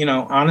make,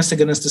 honest to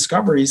goodness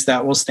discoveries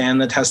that will stand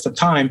the test of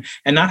time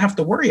and not have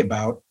to worry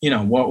about,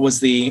 what was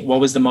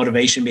the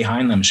motivation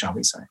behind them, shall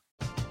we say.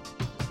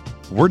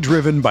 We're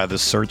driven by the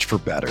search for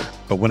better.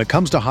 But when it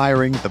comes to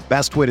hiring, the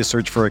best way to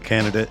search for a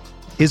candidate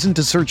isn't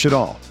to search at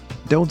all.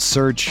 Don't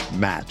search,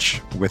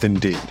 match with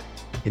Indeed.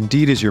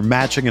 Indeed is your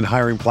matching and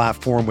hiring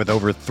platform with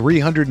over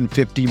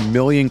 350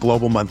 million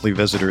global monthly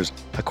visitors,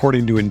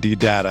 according to Indeed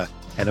data,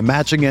 and a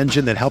matching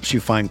engine that helps you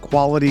find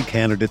quality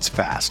candidates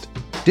fast.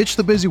 Ditch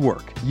the busy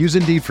work. Use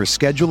Indeed for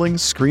scheduling,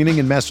 screening,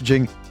 and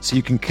messaging so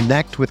you can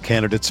connect with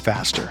candidates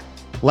faster.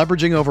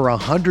 Leveraging over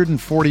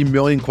 140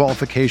 million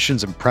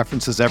qualifications and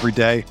preferences every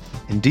day,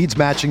 Indeed's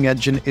matching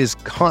engine is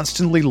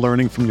constantly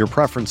learning from your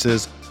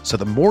preferences, so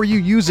the more you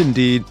use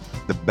Indeed,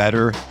 the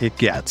better it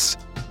gets.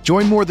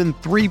 Join more than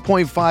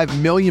 3.5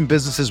 million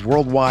businesses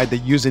worldwide that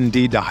use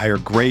Indeed to hire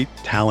great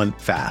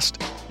talent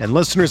fast. And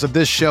listeners of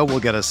this show will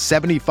get a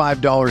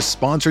 $75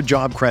 sponsored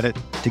job credit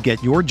to get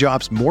your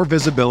jobs more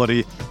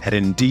visibility at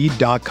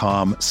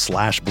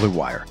Indeed.com/Blue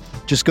Wire.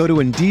 Just go to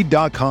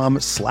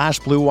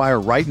Indeed.com/Blue Wire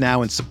right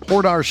now and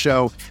support our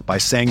show by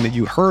saying that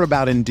you heard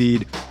about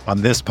Indeed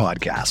on this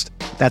podcast.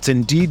 That's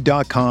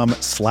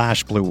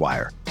Indeed.com/Blue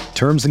Wire.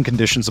 Terms and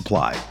conditions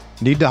apply.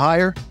 Need to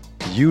hire?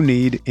 You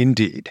need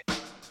Indeed.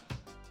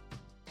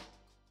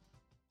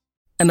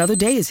 Another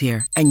day is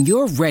here, and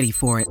you're ready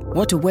for it.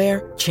 What to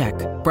wear? Check.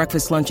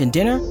 Breakfast, lunch, and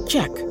dinner?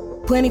 Check.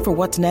 Planning for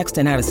what's next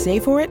and how to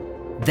save for it?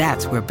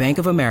 That's where Bank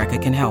of America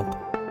can help.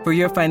 For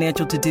your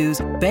financial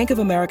to-dos, Bank of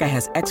America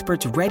has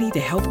experts ready to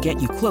help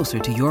get you closer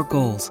to your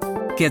goals.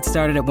 Get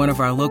started at one of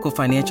our local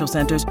financial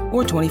centers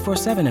or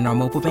 24/7 in our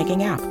mobile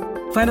banking app.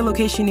 Find a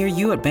location near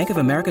you at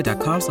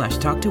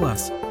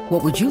bankofamerica.com/talktous.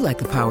 What would you like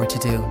the power to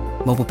do?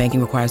 Mobile banking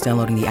requires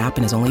downloading the app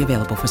and is only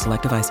available for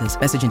select devices.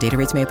 Message and data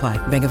rates may apply.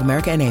 Bank of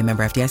America N.A.,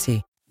 member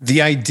FDIC.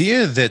 The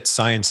idea that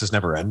science is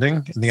never ending,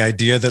 and the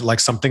idea that like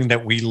something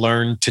that we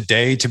learn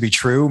today to be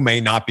true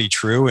may not be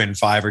true in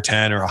 5 or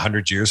 10 or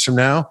 100 years from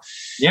now,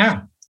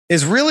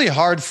 is really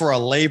hard for a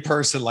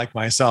layperson like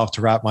myself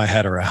to wrap my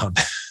head around.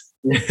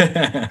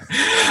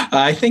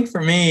 I think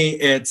for me,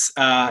 it's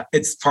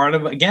part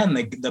of, again,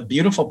 the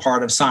beautiful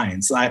part of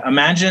science. I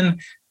imagine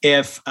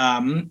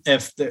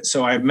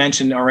so I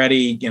mentioned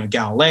already,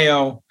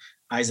 Galileo,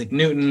 Isaac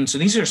Newton. So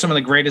these are some of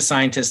the greatest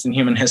scientists in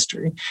human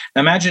history. Now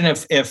imagine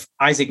if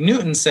Isaac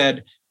Newton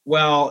said,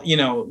 well,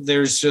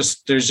 there's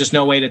just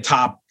no way to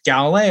top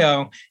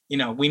Galileo.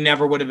 We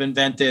never would have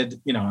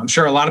invented, I'm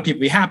sure a lot of people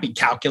would be happy,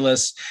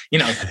 calculus,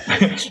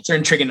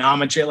 certain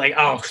trigonometry, like,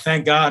 oh,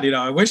 thank God,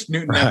 I wish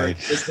Newton never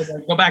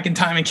go back in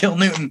time and kill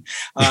Newton.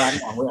 I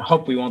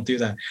hope we won't do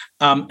that.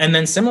 And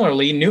then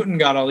similarly, Newton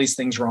got all these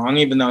things wrong,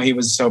 even though he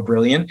was so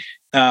brilliant.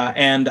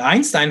 And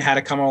Einstein had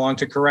to come along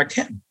to correct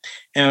him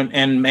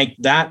and make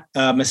that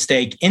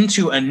mistake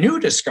into a new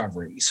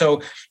discovery.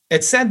 So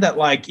it's said that,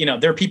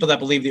 there are people that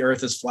believe the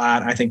earth is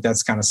flat. I think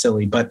that's kind of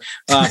silly, but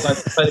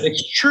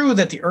it's true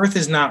that the earth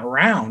is not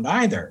round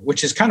either,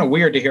 which is kind of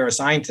weird to hear a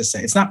scientist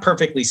say. It's not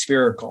perfectly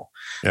spherical.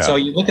 Yeah. So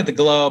you look at the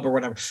globe or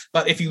whatever,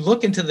 but if you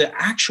look into the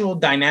actual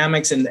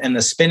dynamics and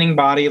the spinning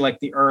body, like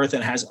the earth,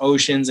 it has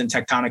oceans and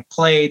tectonic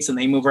plates and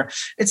they move around,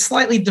 it's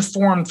slightly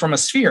deformed from a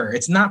sphere.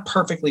 It's not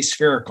perfectly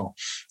spherical.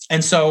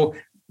 And so,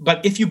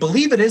 but if you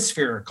believe it is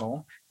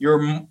spherical, you're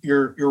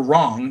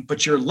wrong,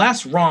 but you're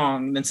less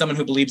wrong than someone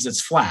who believes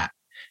it's flat.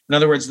 In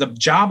other words, the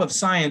job of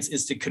science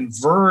is to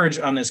converge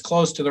on as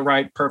close to the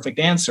right perfect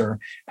answer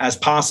as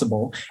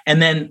possible.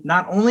 And then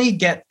not only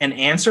get an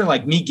answer,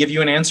 like me give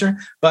you an answer,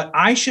 but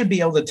I should be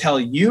able to tell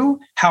you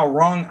how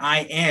wrong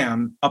I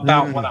am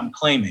about what I'm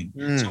claiming.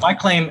 So if I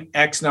claim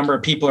X number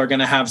of people are going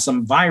to have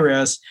some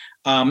virus,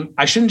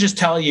 I shouldn't just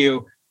tell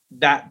you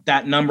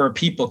that number of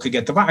people could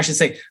get the virus. I should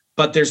say,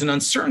 but there's an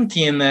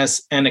uncertainty in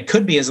this, and it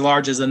could be as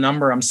large as the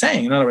number I'm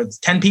saying. In other words,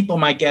 10 people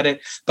might get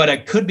it, but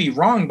it could be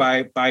wrong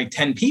by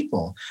 10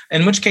 people,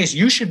 in which case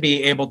you should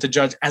be able to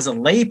judge as a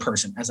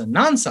layperson, as a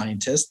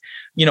non-scientist,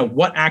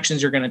 what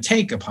actions you're going to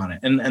take upon it.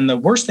 And the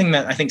worst thing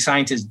that I think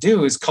scientists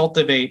do is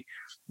cultivate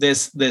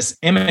this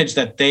image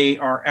that they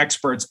are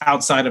experts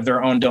outside of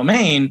their own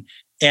domain.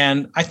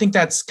 And I think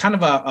that's kind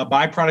of a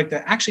byproduct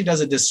that actually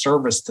does a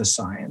disservice to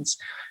science.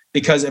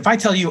 Because if I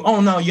tell you,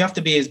 oh, no, you have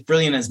to be as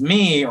brilliant as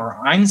me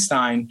or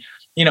Einstein,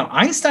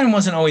 Einstein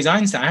wasn't always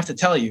Einstein. I have to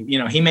tell you,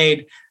 he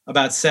made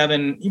about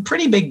 7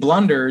 pretty big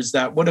blunders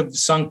that would have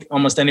sunk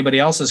almost anybody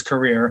else's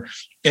career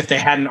if they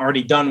hadn't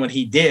already done what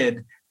he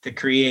did to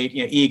create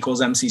E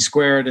equals MC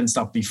squared and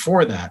stuff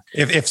before that.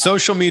 If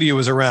social media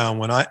was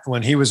around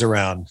when he was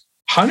around,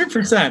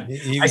 100%.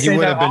 He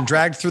would have been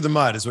dragged through the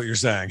mud, is what you're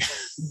saying.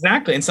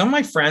 Exactly. And some of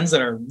my friends that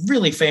are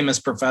really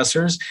famous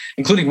professors,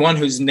 including one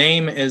whose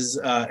name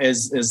is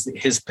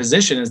his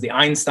position is the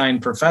Einstein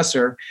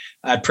professor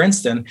at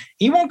Princeton,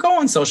 he won't go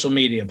on social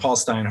media, Paul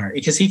Steinhardt,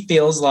 because he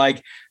feels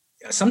like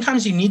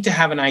sometimes you need to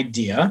have an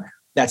idea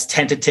that's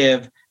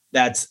tentative,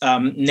 that's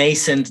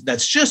nascent,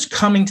 that's just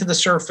coming to the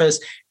surface,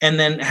 and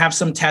then have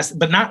some tests,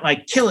 but not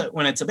like kill it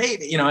when it's a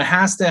baby. It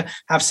has to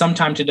have some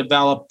time to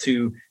develop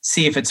to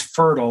see if it's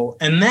fertile.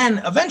 And then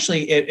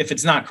eventually, if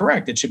it's not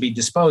correct, it should be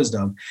disposed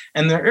of.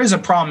 And there is a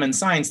problem in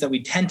science that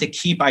we tend to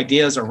keep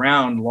ideas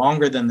around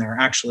longer than they're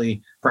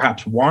actually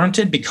perhaps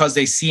warranted because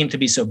they seem to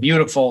be so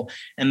beautiful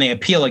and they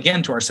appeal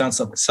again to our sense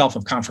of self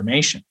of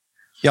confirmation.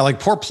 Yeah, like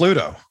poor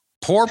Pluto.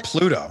 Poor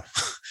Pluto.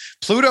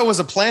 Pluto was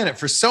a planet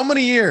for so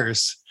many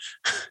years.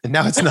 And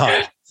now it's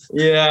not.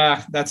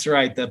 Yeah, that's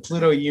right. The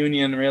Pluto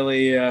Union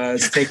really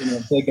is taking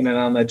it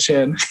on the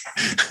chin.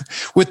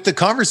 With the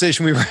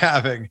conversation we were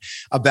having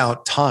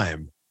about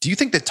time, do you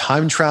think that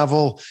time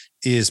travel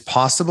is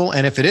possible?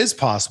 And if it is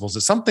possible, is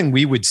it something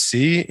we would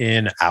see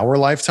in our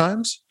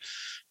lifetimes?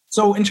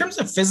 So in terms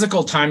of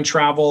physical time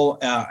travel,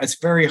 it's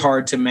very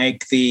hard to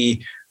make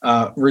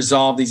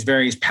resolve these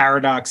various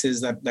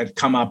paradoxes that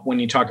come up when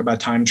you talk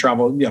about time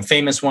travel.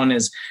 Famous one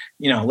is,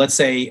 let's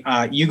say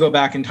you go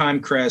back in time,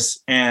 Chris,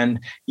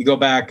 and you go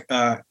back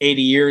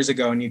 80 years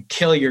ago and you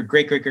kill your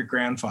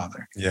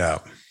great-great-great-grandfather. Yeah.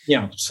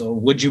 So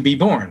would you be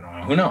born?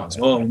 Who knows?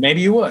 Well,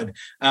 maybe you would,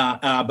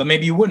 but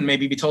maybe you wouldn't.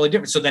 Maybe it'd be totally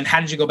different. So then how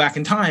did you go back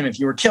in time if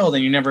you were killed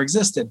and you never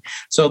existed?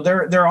 So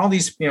there are all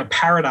these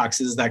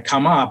paradoxes that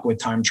come up with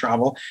time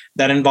travel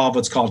that involve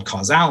what's called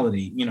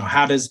causality.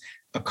 How does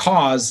a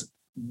cause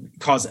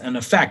an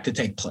effect to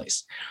take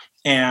place?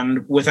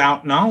 And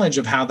without knowledge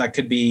of how that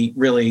could be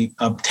really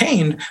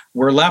obtained,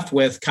 we're left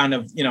with kind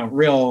of,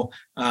 real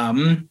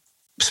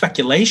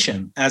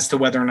speculation as to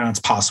whether or not it's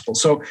possible.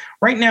 So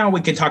right now we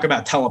can talk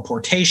about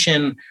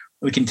teleportation.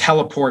 We can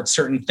teleport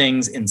certain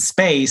things in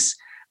space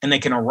and they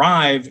can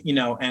arrive,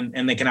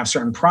 and they can have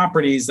certain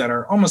properties that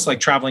are almost like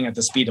traveling at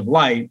the speed of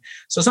light.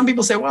 So some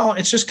people say, well,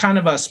 it's just kind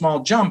of a small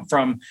jump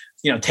from,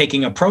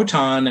 taking a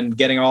proton and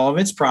getting all of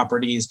its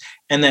properties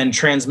and then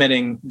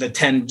transmitting the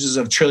tens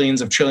of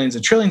trillions of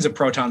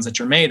protons that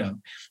you're made of.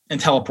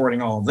 and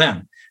teleporting all of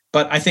them.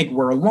 But I think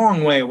we're a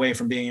long way away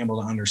from being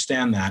able to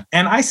understand that.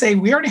 And I say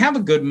we already have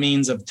a good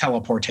means of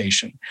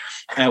teleportation.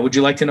 Would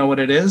you like to know what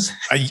it is?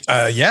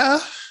 Yeah.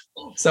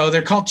 So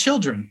they're called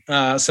children.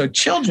 So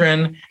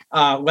children,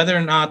 whether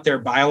or not they're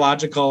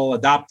biological,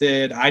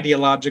 adopted,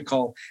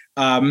 ideological,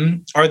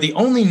 are the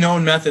only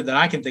known method that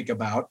I can think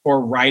about,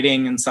 or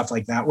writing and stuff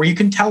like that, where you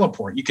can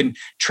teleport. You can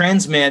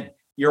transmit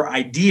your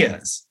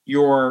ideas,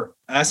 your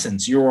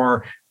essence,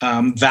 your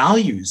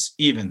values,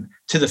 even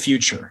to the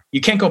future.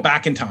 You can't go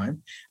back in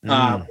time.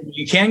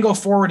 You can go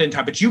forward in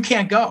time, but you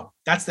can't go.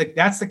 That's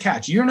the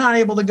catch. You're not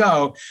able to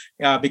go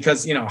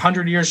because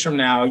 100 years from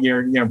now,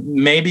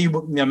 maybe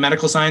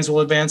medical science will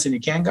advance and you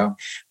can go,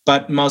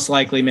 but most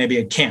likely maybe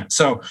it can't.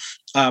 So,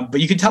 but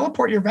you can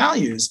teleport your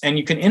values and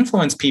you can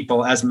influence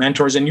people as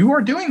mentors. And you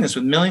are doing this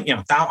with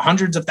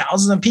hundreds of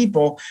thousands of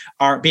people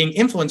are being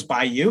influenced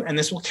by you. And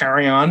this will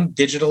carry on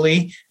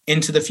digitally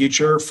into the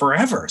future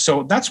forever.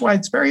 So that's why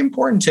it's very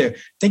important to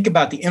think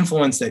about the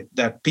influence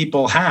that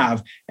people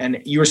have.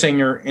 And you were saying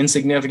you're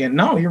insignificant.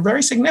 No, you're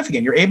very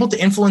significant. You're able to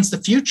influence the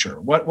future.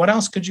 What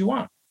else could you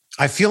want?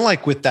 I feel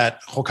like with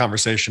that whole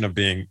conversation of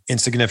being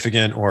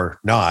insignificant or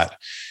not,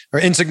 or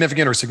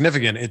insignificant or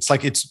significant, it's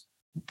like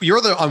you're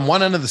on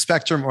one end of the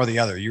spectrum or the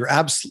other.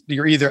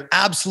 You're either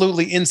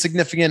absolutely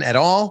insignificant at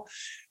all,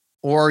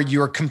 or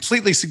you're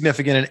completely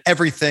significant and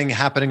everything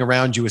happening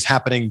around you is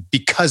happening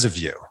because of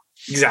you.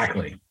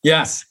 Exactly.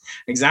 Yes,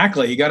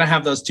 exactly. You got to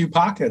have those two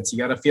pockets. You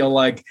got to feel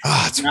like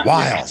it's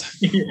wild.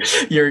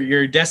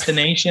 Your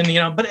destination,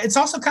 but it's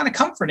also kind of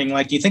comforting.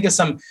 Like you think of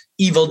some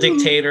evil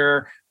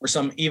dictator or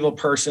some evil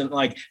person,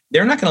 like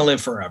they're not going to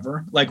live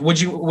forever. Like,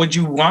 would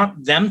you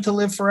want them to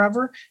live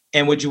forever?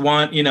 And would you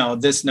want,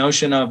 this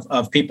notion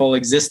of people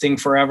existing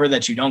forever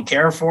that you don't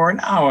care for?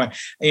 No,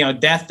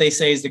 death, they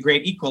say, is the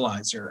great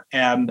equalizer.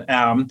 And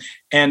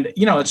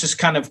it's just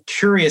kind of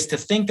curious to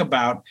think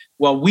about,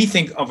 well, we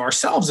think of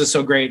ourselves as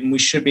so great and we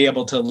should be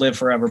able to live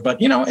forever. But,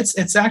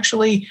 it's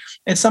actually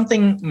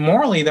something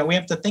morally that we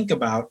have to think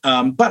about.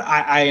 But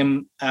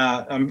I'm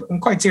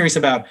quite serious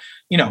about,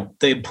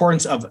 the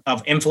importance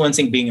of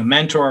influencing, being a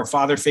mentor, a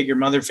father figure,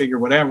 mother figure,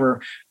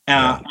 whatever,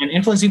 and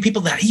influencing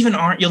people that even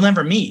you'll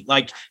never meet.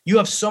 Like you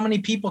have so many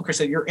people, Chris,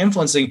 that you're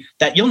influencing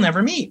that you'll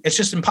never meet. It's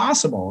just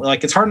impossible.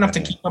 Like it's hard enough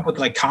to keep up with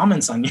like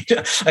comments on you,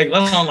 like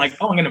let alone like,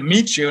 oh, I'm going to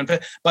meet you.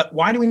 But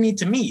why do we need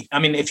to meet? I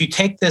mean, if you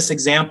take this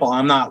example,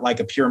 I'm not like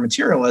a pure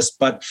materialist,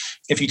 but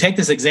if you take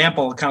this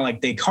example, kind of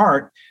like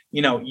Descartes,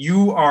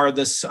 you are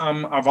the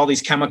sum of all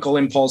these chemical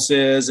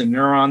impulses and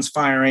neurons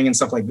firing and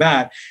stuff like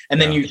that.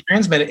 And then you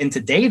transmit it into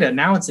data.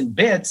 Now it's in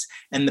bits,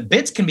 and the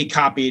bits can be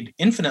copied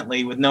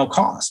infinitely with no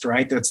cost,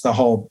 right? That's the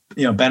whole,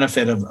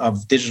 benefit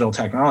of digital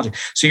technology.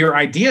 So your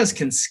ideas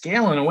can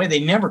scale in a way they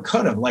never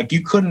could have. Like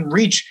you couldn't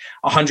reach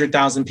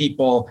 100,000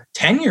 people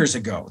 10 years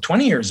ago,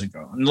 20 years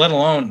ago, and let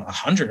alone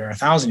 100 or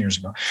 1,000 years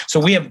ago. So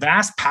we have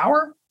vast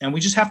power and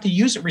we just have to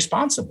use it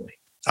responsibly.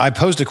 I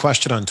posed a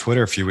question on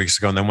Twitter a few weeks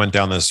ago and then went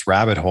down this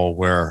rabbit hole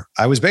where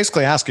I was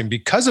basically asking,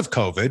 because of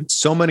COVID,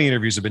 so many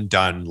interviews have been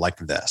done like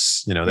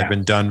this, they've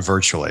been done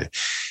virtually.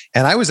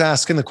 And I was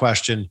asking the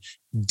question,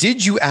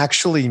 did you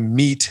actually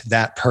meet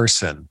that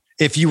person?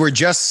 If you were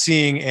just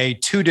seeing a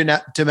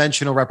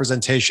two-dimensional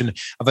representation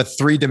of a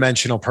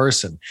three-dimensional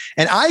person.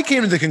 And I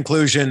came to the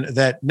conclusion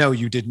that no,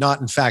 you did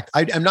not. In fact,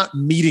 I'm not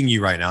meeting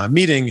you right now. I'm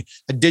meeting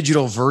a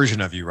digital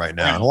version of you right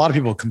now. And a lot of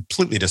people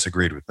completely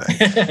disagreed with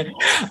me.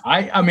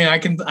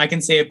 I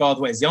can say it both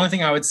ways. The only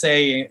thing I would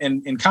say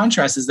in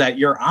contrast is that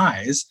your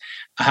eyes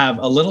have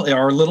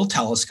little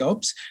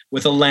telescopes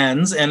with a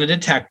lens and a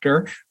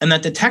detector, and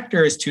that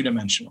detector is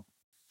two-dimensional.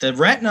 The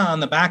retina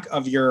on the back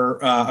of your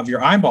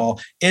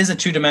eyeball is a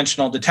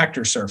two-dimensional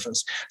detector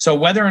surface. So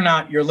whether or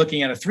not you're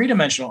looking at a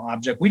three-dimensional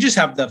object, we just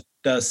have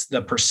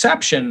the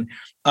perception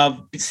of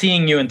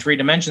seeing you in three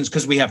dimensions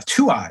because we have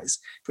two eyes.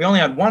 If we only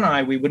had one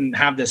eye, we wouldn't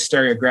have this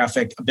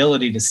stereographic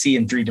ability to see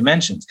in three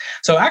dimensions.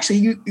 So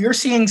actually, you're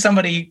seeing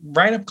somebody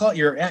right up close.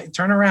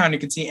 Turn around, you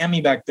can see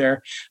Emmy back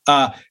there.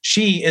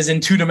 She is in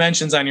two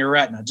dimensions on your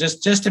retina.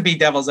 Just to be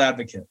devil's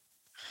advocate.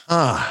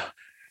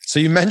 So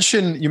you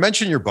mentioned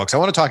your books. I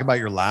want to talk about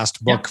your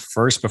last book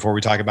first before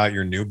we talk about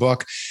your new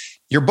book.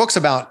 Your book's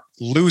about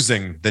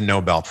losing the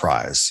Nobel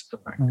Prize.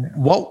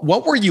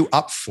 What were you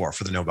up for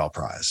the Nobel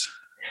Prize?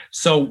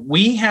 So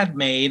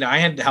I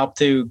had helped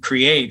to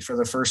create for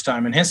the first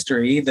time in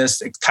history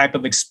this type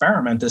of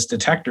experiment, this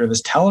detector,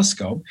 this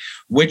telescope,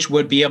 which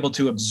would be able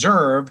to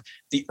observe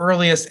the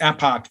earliest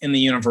epoch in the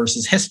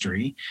universe's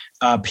history,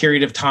 a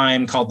period of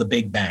time called the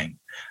Big Bang.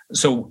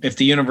 So if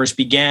the universe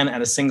began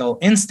at a single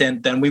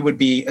instant, then we would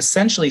be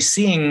essentially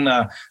seeing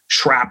the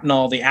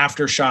shrapnel, the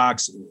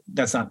aftershocks.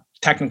 That's not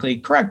technically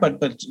correct,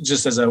 but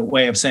just as a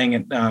way of saying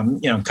it,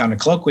 kind of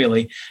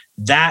colloquially,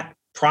 that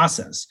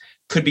process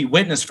could be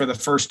witnessed for the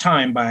first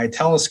time by a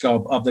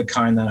telescope of the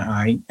kind that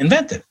I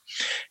invented.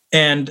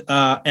 And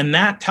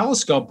that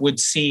telescope would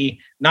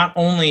see not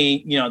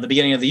only, the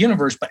beginning of the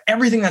universe, but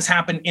everything that's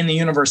happened in the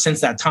universe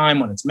since that time,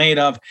 what it's made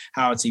of,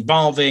 how it's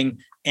evolving,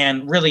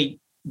 and really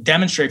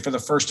demonstrate for the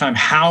first time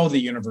how the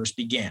universe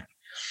began.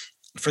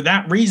 for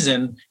that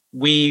reason,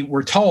 we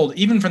were told,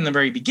 even from the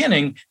very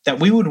beginning, that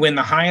we would win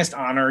the highest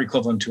honor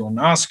equivalent to an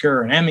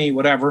Oscar, an Emmy,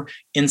 whatever,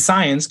 in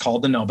science,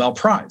 called the Nobel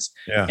Prize.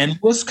 Yeah. And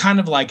it was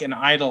kind of like an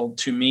idol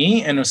to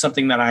me. And it was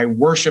something that I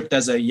worshiped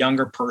as a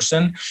younger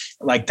person.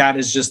 Like, that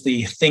is just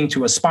the thing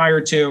to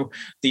aspire to,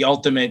 the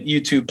ultimate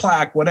YouTube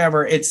plaque,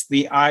 whatever. It's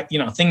the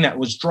thing that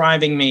was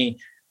driving me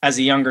as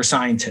a younger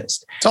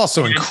scientist. It's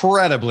also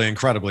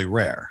incredibly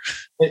rare.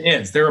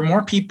 It is. There are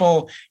more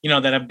people,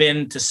 that have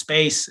been to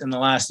space in the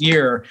last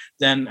year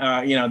than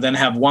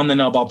have won the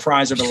Nobel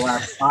Prize over the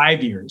last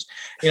 5 years.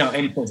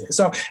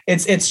 So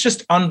it's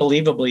just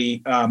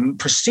unbelievably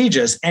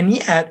prestigious, and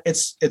yet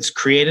it's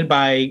created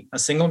by a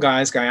single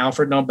guy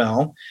Alfred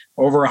Nobel,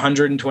 over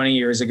 120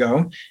 years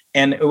ago,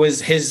 and it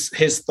was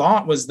his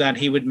thought was that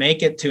he would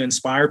make it to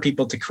inspire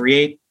people to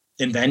create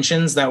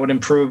inventions that would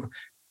improve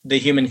the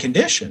human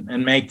condition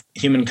and make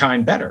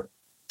humankind better.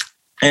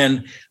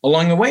 And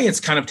along the way,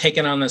 it's kind of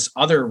taken on this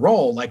other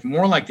role, like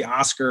more like the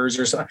Oscars,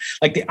 or so.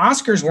 Like, the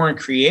Oscars weren't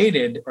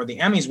created, or the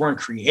Emmys weren't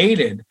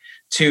created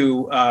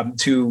to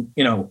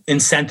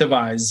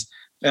incentivize.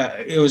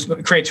 It was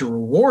created to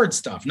reward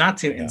stuff, not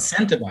to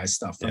incentivize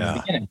stuff from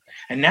the beginning.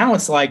 And now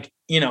it's like,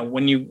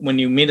 when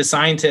you meet a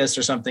scientist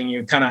or something,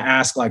 you kind of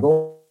ask like,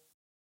 oh,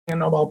 a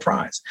Nobel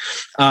Prize.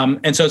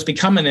 And so it's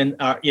become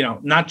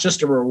not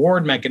just a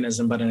reward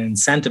mechanism, but an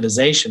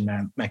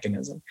incentivization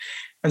mechanism.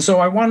 And so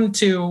I wanted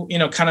to,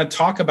 kind of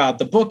talk about,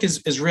 the book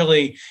is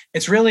really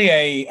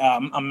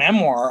a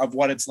memoir of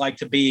what it's like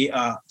to be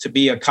a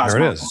cosmonaut.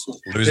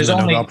 There it is, losing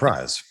the Nobel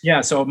Prize.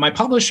 Yeah. So my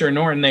publisher,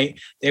 Norton,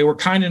 they were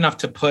kind enough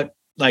to put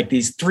like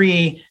these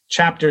 3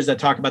 chapters that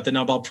talk about the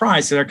Nobel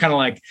Prize. So they're kind of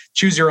like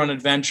choose your own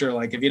adventure.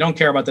 Like, if you don't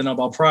care about the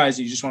Nobel Prize,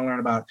 you just want to learn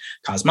about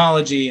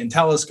cosmology and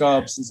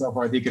telescopes and so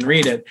forth, you can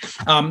read it.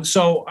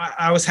 So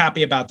I was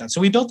happy about that.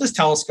 So we built this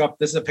telescope.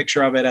 This is a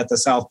picture of it at the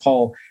South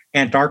Pole,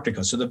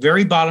 Antarctica. So the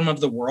very bottom of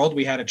the world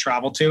we had to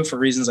travel to, for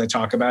reasons I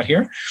talk about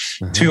here,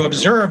 to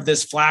observe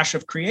this flash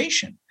of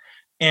creation.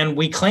 And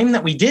we claim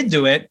that we did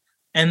do it.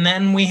 And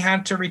then we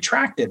had to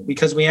retract it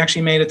because we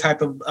actually made a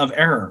type of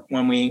error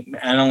when we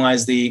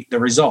analyzed the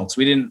results.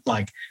 We didn't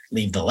like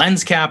leave the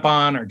lens cap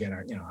on or get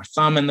our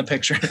thumb in the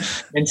picture.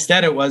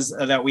 Instead, it was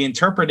that we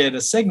interpreted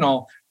a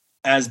signal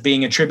as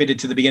being attributed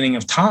to the beginning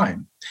of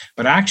time.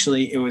 But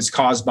actually, it was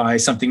caused by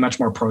something much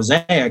more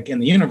prosaic in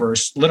the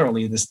universe,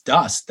 literally this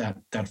dust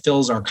that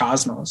fills our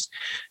cosmos.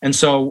 And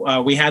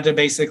so we had to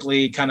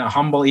basically kind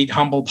of eat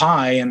humble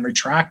pie and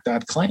retract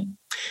that claim.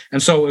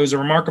 And so it was a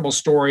remarkable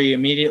story.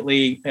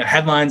 Immediately,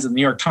 headlines in the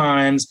New York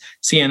Times,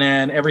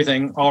 CNN,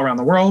 everything all around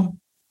the world.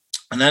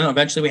 And then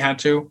eventually we had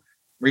to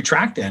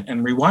retract it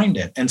and rewind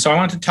it. And so I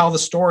wanted to tell the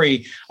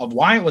story of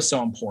why it was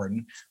so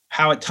important,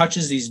 how it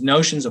touches these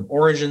notions of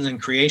origins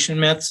and creation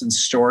myths and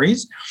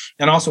stories.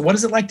 And also, what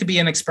is it like to be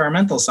an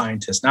experimental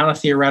scientist, not a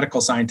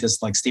theoretical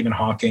scientist like Stephen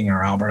Hawking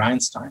or Albert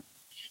Einstein?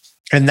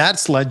 And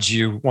that's led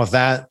you,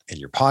 that and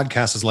your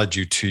podcast has led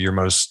you to your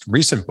most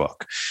recent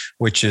book,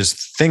 which is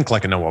Think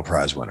Like a Nobel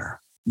Prize Winner.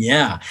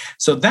 Yeah.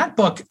 So that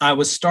book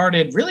was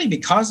started really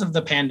because of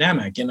the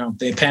pandemic.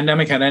 The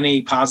pandemic had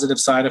any positive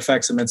side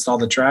effects amidst all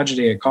the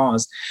tragedy it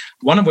caused.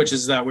 One of which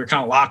is that we're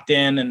kind of locked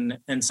in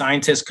and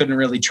scientists couldn't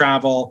really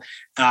travel.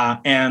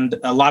 And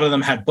a lot of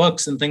them had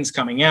books and things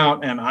coming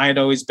out. And I had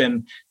always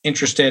been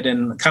interested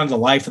in kind of the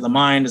life of the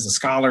mind as a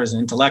scholar, as an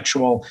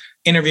intellectual,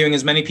 interviewing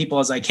as many people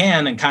as I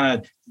can and kind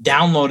of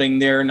downloading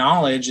their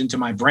knowledge into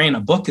my brain. A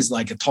book is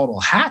like a total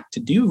hack to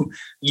do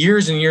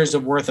years and years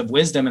of worth of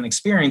wisdom and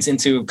experience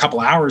into a couple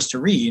hours to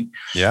read.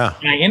 Yeah.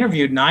 And I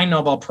interviewed 9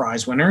 Nobel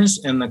Prize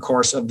winners in the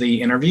course of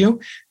the interview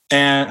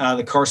and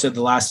the course of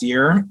the last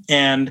year.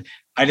 And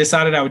I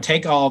decided I would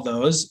take all of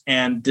those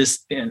and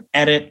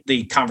edit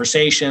the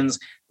conversations,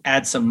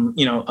 add some,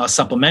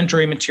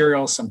 supplementary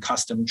material, some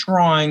custom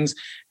drawings,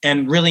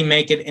 and really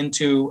make it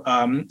into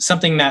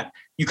something that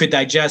you could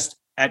digest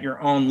at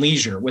your own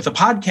leisure. With a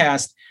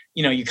podcast,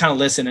 you kind of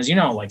listen, as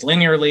like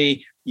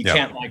linearly, you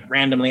can't like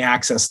randomly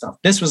access stuff.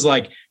 This was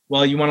like,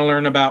 well, you want to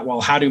learn about,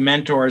 how do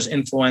mentors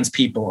influence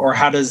people? Or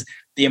how does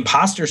the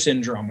imposter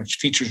syndrome, which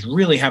features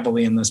really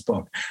heavily in this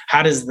book,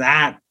 how does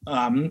that,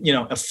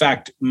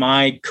 affect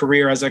my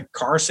career as a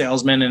car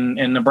salesman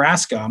in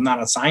Nebraska? I'm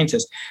not a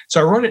scientist. So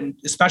I wrote it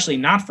especially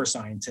not for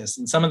scientists.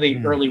 And some of the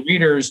early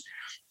readers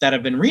that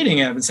have been reading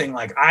it have been saying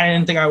like, I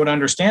didn't think I would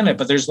understand it,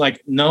 but there's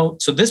like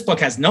so this book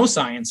has no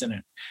science in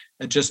it.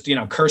 It's just,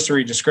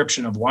 cursory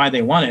description of why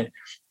they want it.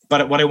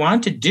 But what I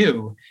wanted to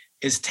do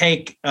is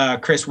take,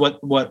 Chris,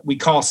 what we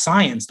call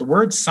science. The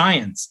word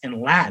science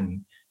in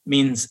Latin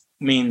means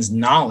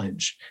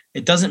knowledge.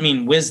 It doesn't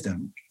mean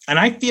wisdom. And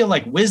I feel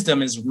like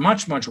wisdom is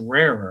much, much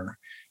rarer,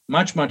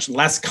 much, much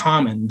less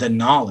common than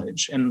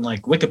knowledge. And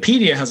like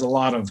Wikipedia has a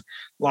lot of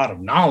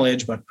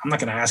knowledge, but I'm not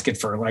going to ask it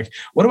for like,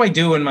 what do I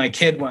do when my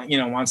kid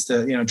wants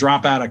to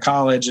drop out of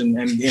college and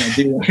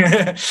do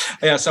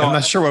yeah. So I'm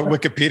not sure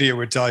what Wikipedia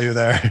would tell you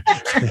there.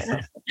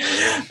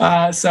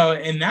 So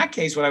in that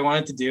case, what I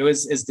wanted to do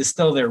is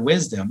distill their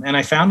wisdom, and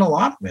I found a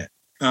lot of it.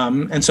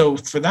 And so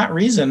for that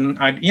reason,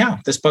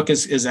 this book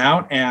is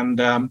out,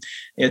 and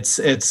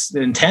its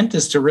intent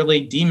is to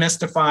really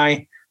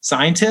demystify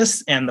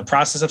scientists and the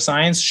process of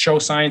science, show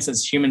science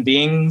as human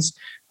beings,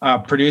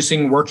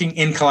 working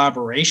in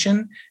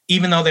collaboration,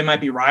 even though they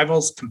might be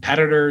rivals,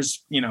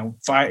 competitors,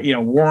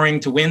 warring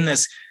to win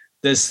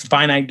this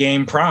finite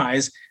game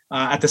prize.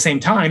 At the same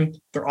time,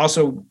 they're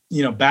also,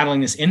 battling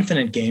this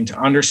infinite game to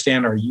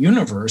understand our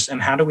universe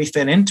and how do we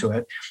fit into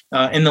it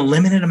in the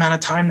limited amount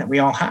of time that we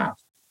all have.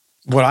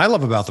 What I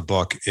love about the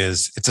book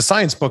is it's a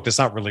science book that's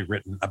not really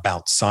written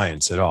about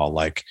science at all.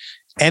 Like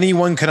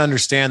anyone can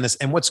understand this.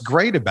 And what's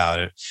great about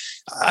it,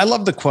 I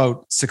love the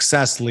quote,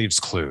 "Success leaves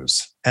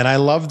clues." And I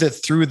love that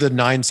through the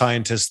 9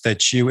 scientists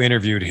that you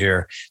interviewed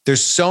here,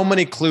 there's so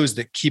many clues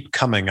that keep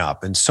coming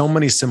up and so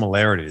many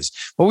similarities.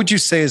 What would you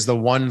say is the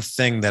one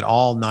thing that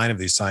all 9 of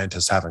these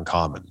scientists have in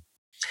common?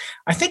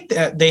 I think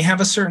that they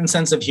have a certain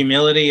sense of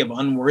humility, of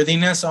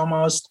unworthiness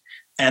almost.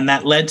 And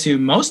that led to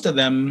most of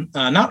them,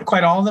 not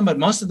quite all of them, but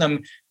most of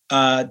them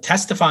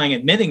testifying,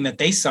 admitting that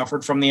they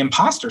suffered from the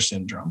imposter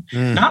syndrome,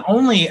 not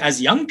only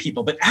as young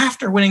people, but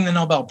after winning the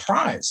Nobel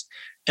Prize.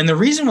 And the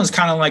reason was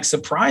kind of like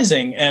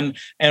surprising. And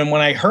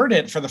when I heard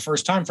it for the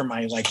first time from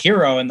my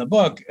hero in the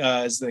book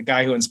is the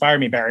guy who inspired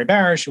me, Barry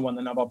Barish, who won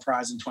the Nobel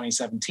Prize in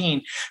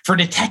 2017 for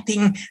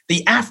detecting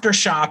the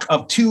aftershock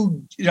of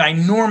 2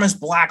 enormous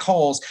black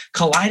holes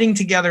colliding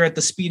together at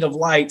the speed of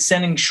light,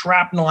 sending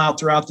shrapnel out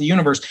throughout the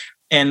universe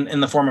and in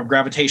the form of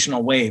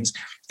gravitational waves.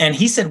 And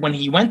he said when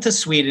he went to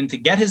Sweden to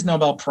get his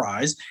Nobel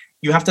Prize,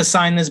 you have to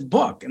sign this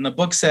book. And the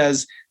book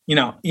says,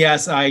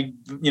 yes,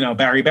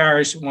 Barry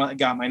Barish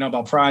got my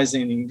Nobel Prize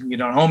and you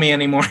don't owe me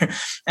anymore.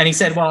 And he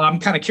said, well,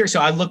 I'm kind of curious.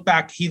 So he looked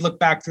back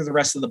through the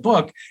rest of the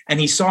book and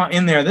he saw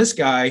in there this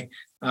guy,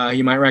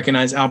 you might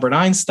recognize Albert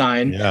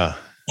Einstein. Yeah.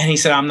 And he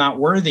said, I'm not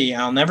worthy.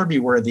 I'll never be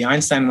worthy.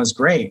 Einstein was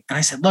great. And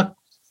I said, look,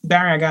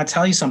 Barry, I got to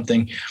tell you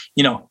something.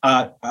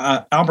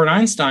 Albert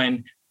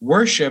Einstein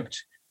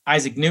worshipped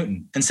Isaac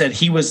Newton and said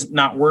he was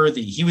not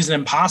worthy. He was an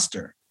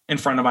imposter in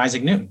front of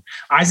Isaac Newton.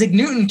 Isaac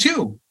Newton,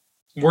 too,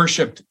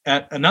 worshipped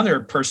at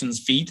another person's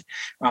feet,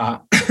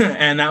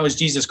 and that was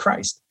Jesus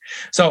Christ.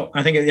 So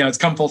I think it's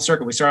come full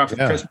circle. We start off with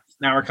Christmas,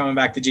 now we're coming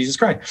back to Jesus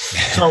Christ.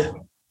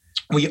 So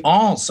we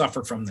all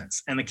suffer from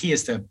this, and the key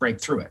is to break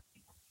through it.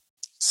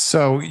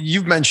 So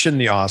you've mentioned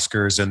the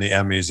Oscars and the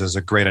Emmys as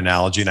a great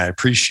analogy, and I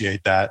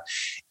appreciate that.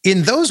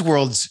 In those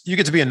worlds, you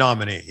get to be a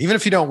nominee. Even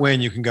if you don't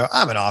win, you can go,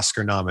 I'm an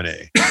Oscar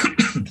nominee.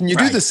 Can you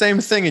do the same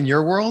thing in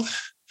your world?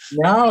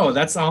 No,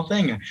 that's the whole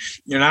thing.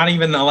 You're not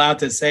even allowed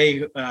to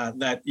say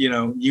that,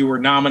 you were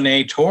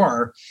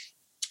nominator.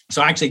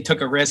 So I actually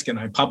took a risk and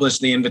I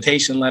published the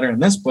invitation letter in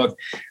this book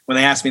when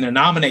they asked me to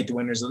nominate the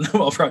winners of the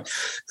Nobel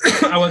Prize.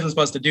 I wasn't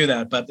supposed to do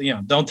that, but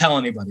don't tell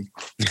anybody.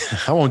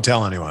 I won't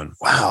tell anyone.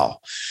 Wow.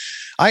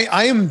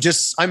 I'm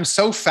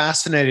so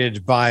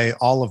fascinated by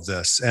all of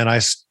this. And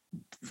I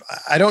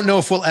don't know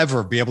if we'll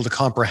ever be able to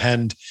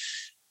comprehend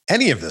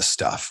any of this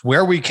stuff,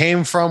 where we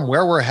came from,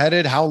 where we're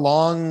headed, how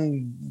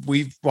long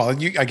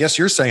I guess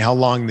you're saying how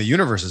long the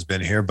universe has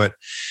been here, but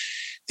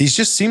these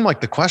just seem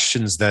like the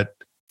questions that,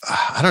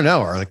 I don't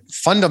know, are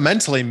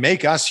fundamentally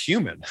make us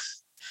human.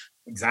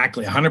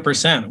 Exactly.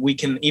 100%. We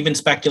can even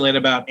speculate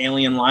about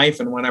alien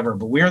life and whatever,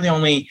 but we are the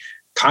only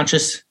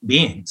conscious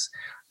beings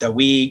that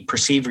we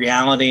perceive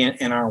reality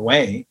in our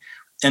way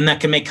and that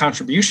can make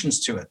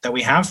contributions to it, that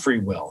we have free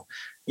will.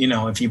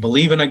 If you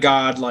believe in a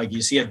God, like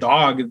you see a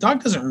dog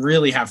doesn't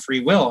really have free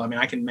will. I mean,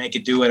 I can make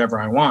it do whatever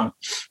I want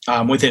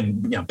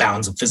within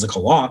bounds of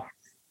physical law.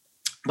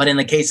 But in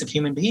the case of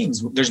human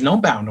beings, there's no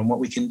bound on what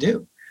we can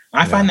do.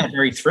 I find that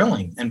very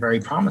thrilling and very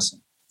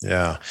promising.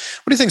 Yeah.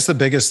 What do you think is the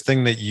biggest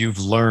thing that you've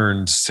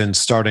learned since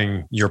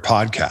starting your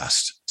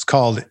podcast? It's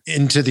called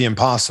Into the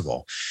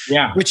Impossible.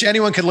 Yeah. Which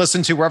anyone can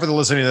listen to wherever they're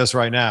listening to this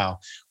right now.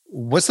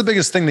 What's the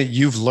biggest thing that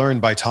you've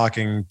learned by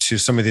talking to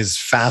some of these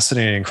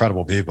fascinating,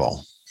 incredible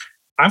people?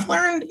 I've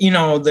learned,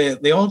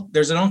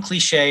 there's an old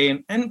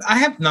cliche, and I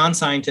have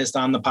non-scientists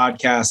on the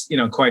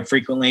podcast, quite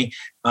frequently,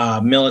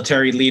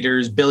 military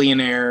leaders,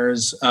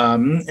 billionaires,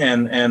 and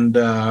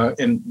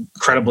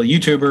incredible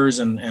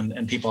YouTubers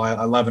and people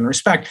I love and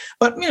respect.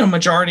 But,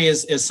 majority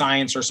is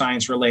science or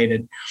science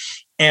related.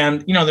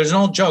 And, there's an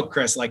old joke,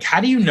 Chris, like, how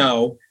do you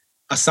know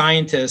a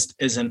scientist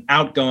is an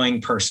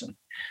outgoing person?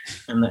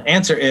 And the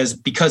answer is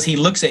because he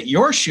looks at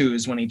your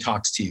shoes when he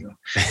talks to you.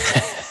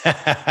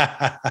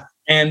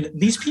 And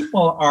these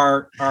people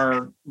are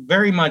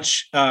very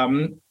much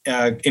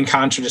in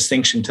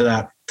contradistinction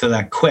to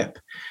that quip,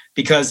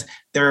 because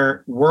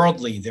they're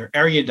worldly, they're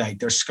erudite,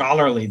 they're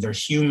scholarly, they're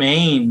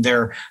humane,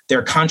 they're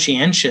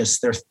conscientious,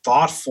 they're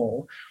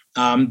thoughtful,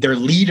 they're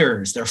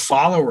leaders, they're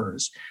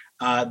followers.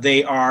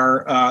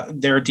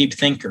 They're deep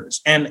thinkers.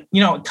 And,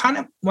 kind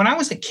of when I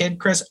was a kid,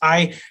 Chris,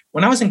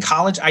 when I was in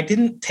college, I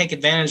didn't take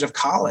advantage of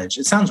college.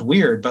 It sounds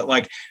weird, but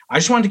I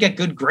just wanted to get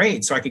good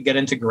grades so I could get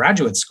into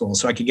graduate school,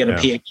 so I could get a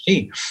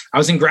PhD. I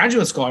was in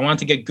graduate school. I wanted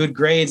to get good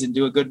grades and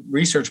do a good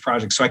research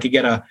project so I could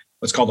get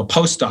what's called a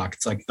postdoc.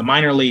 It's like the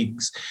minor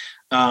leagues.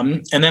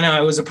 And then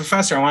I was a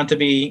professor. I wanted to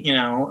be,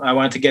 I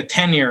wanted to get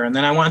tenure, and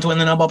then I wanted to win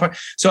the Nobel Prize.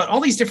 So at all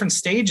these different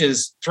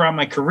stages throughout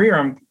my career,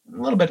 I'm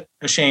a little bit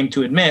ashamed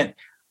to admit,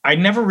 I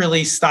never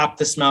really stopped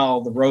to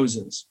smell the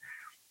roses.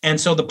 And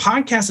so the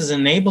podcast has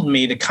enabled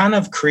me to kind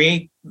of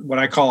create what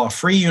I call a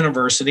free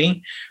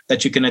university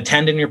that you can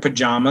attend in your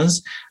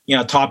pajamas,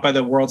 taught by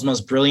the world's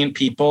most brilliant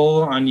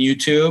people on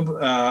YouTube.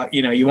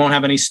 You won't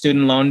have any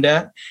student loan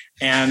debt.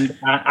 And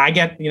I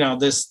get,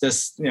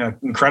 this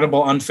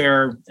incredible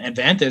unfair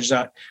advantage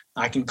that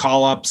I can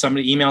call up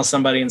somebody, email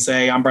somebody and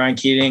say, I'm Brian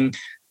Keating,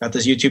 got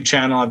this YouTube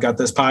channel, I've got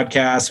this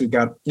podcast, we've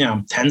got,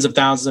 tens of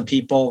thousands of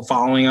people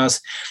following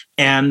us.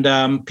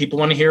 And people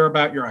want to hear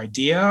about your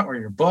idea or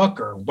your book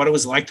or what it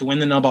was like to win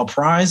the Nobel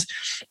Prize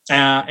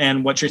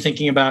and what you're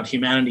thinking about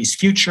humanity's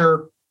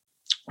future,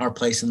 our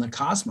place in the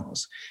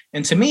cosmos.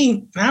 And to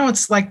me, now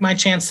it's like my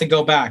chance to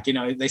go back.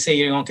 They say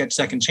you don't get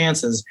second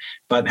chances,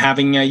 but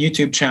having a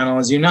YouTube channel,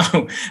 as you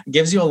know,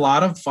 gives you a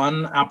lot of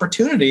fun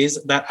opportunities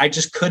that I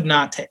just could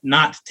not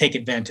take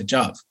advantage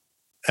of.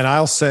 And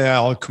I'll say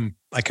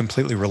I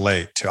completely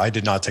relate to. I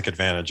did not take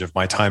advantage of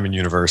my time in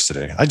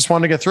university. I just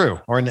wanted to get through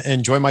or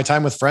enjoy my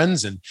time with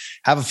friends and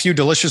have a few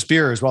delicious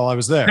beers while I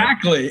was there.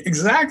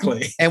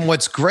 Exactly. And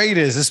what's great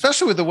is,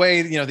 especially with the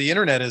way, the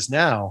internet is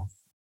now,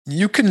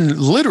 you can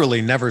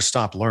literally never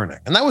stop learning.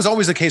 And that was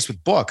always the case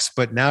with books,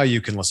 but now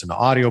you can listen to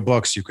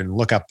audiobooks. You can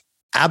look up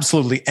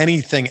absolutely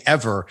anything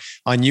ever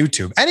on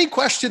YouTube. Any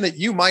question that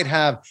you might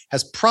have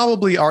has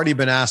probably already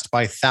been asked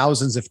by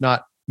thousands, if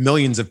not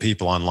millions of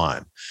people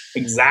online.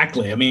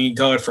 Exactly. I mean, you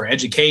go for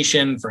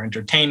education, for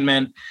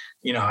entertainment.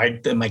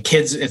 My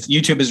kids,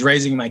 YouTube is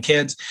raising my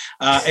kids.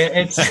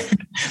 It's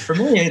for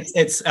me,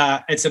 it's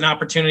an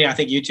opportunity. I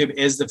think YouTube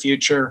is the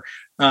future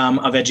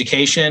of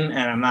education.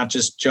 And I'm not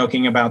just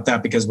joking about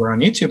that because we're on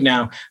YouTube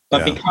now,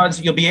 but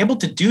because you'll be able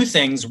to do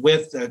things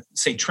with,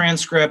 say,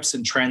 transcripts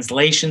and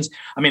translations.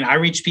 I mean, I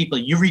reach people,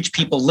 you reach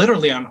people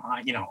literally on,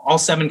 all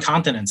 7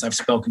 continents. I've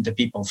spoken to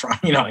people from,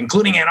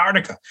 including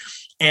Antarctica.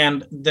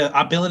 And the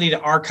ability to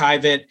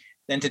archive it,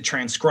 then to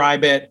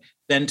transcribe it,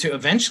 then to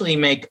eventually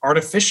make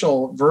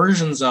artificial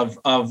versions of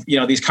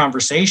these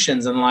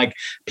conversations. And like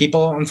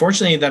people,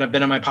 unfortunately, that have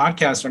been on my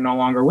podcast are no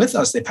longer with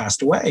us. They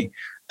passed away.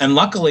 And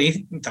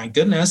luckily, thank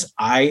goodness,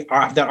 I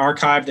have that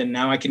archived, and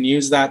now I can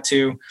use that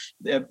to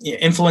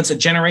influence a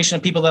generation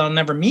of people that'll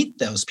never meet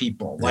those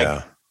people.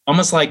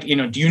 Almost like, do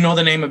you know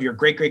the name of your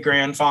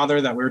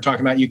great-great-grandfather that we were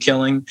talking about you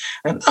killing?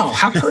 And no,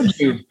 how could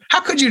you? How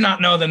could you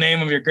not know the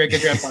name of your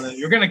great-great-grandfather that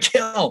you're going to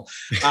kill?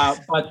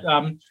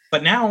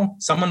 But now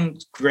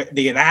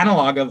the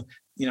analog of,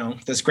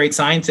 this great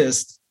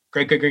scientist,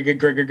 great,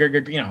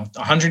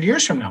 100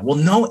 years from now, will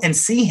know and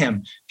see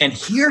him and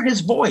hear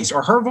his voice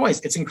or her voice.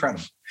 It's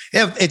incredible.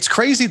 Yeah, it's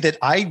crazy that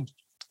I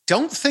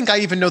don't think I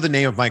even know the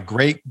name of my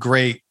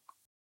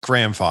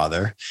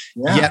great-great-grandfather.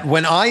 Yeah. Yet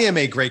when I am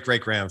a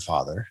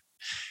great-great-grandfather,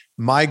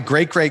 my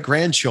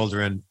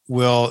great-great-grandchildren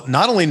will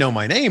not only know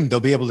my name,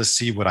 they'll be able to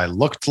see what I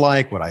looked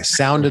like, what I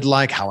sounded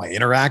like, how I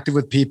interacted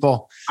with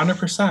people.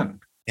 100%.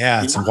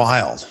 Yeah, it's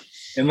wild.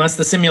 Unless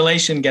the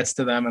simulation gets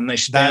to them and they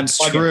should. That's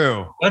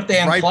true. What if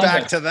they right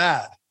back to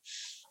that?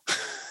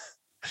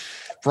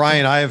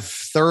 Brian, I have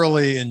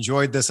thoroughly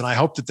enjoyed this, and I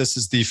hope that this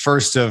is the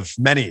first of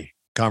many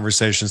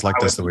conversations like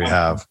this that we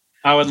have.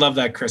 I would love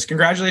that, Chris.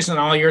 Congratulations on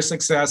all your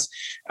success.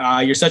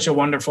 You're such a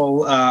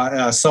wonderful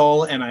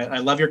soul, and I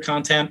love your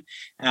content.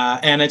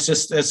 And it's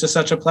just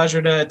such a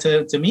pleasure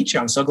to meet you.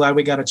 I'm so glad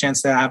we got a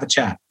chance to have a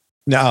chat.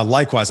 No,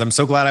 likewise. I'm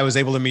so glad I was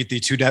able to meet the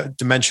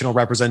two-dimensional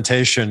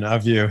representation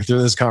of you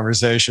through this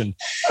conversation.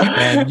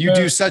 And you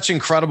do such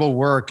incredible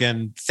work.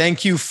 And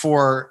thank you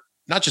for,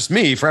 not just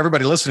me, for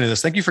everybody listening to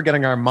this. Thank you for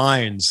getting our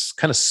minds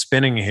kind of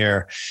spinning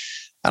here.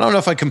 I don't know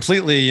if I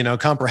completely,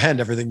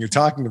 comprehend everything you're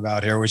talking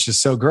about here, which is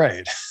so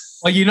great.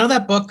 Well, you know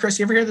that book, Chris,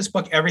 you ever hear this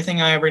book,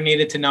 Everything I Ever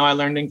Needed to Know I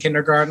Learned in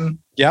Kindergarten?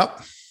 Yep.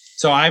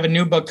 So I have a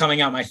new book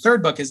coming out. My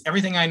third book is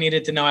Everything I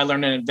Needed to Know I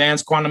Learned in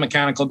Advanced Quantum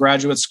Mechanical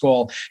Graduate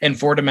School in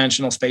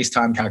 4-Dimensional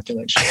Space-Time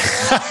Calculation.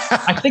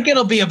 I think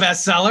it'll be a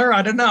bestseller.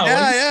 I don't know.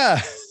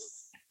 Yeah.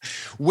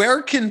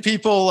 Where can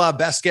people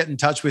best get in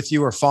touch with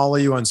you or follow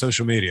you on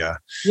social media?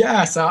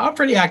 Yeah, so I'm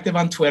pretty active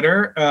on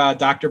Twitter.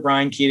 Dr.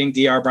 Brian Keating,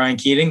 Dr. Brian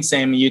Keating,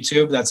 same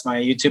YouTube. That's my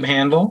YouTube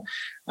handle.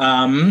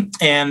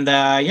 That's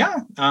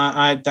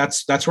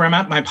where I'm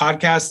at. My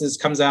podcast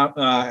comes out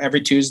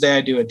every Tuesday.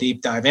 I do a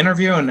deep dive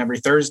interview, and every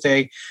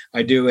Thursday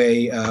I do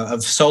a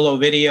solo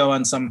video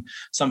on some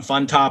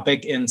fun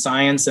topic in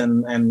science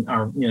and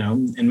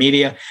in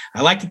media.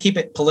 I like to keep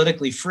it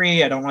politically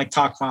free. I don't like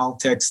talk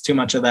politics, too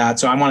much of that.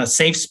 So I want a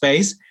safe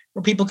space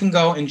where people can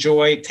go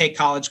take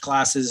college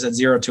classes at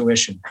zero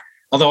tuition.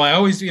 Although I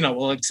always,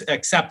 will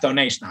accept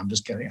donation. I'm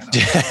just kidding.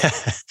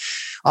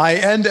 I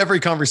end every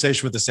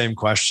conversation with the same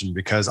question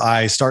because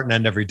I start and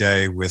end every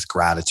day with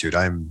gratitude.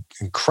 I'm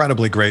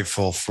incredibly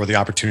grateful for the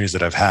opportunities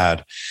that I've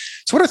had.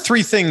 So what are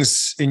 3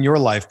 things in your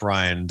life,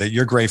 Brian, that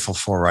you're grateful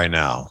for right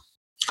now?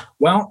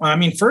 Well, I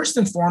mean, first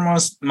and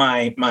foremost,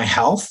 my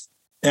health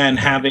and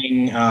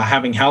having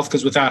health,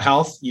 because without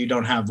health, you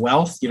don't have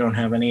wealth, you don't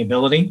have any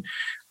ability.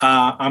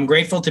 I'm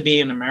grateful to be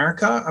in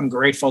America. I'm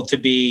grateful to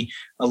be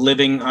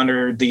living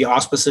under the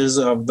auspices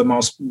of the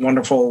most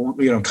wonderful,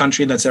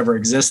 country that's ever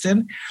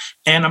existed.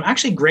 And I'm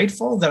actually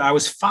grateful that I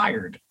was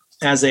fired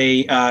as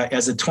a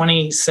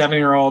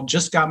 27-year-old,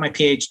 just got my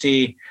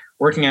PhD,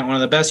 working at one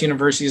of the best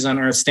universities on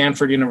earth,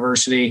 Stanford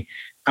University.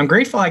 I'm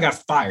grateful I got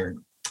fired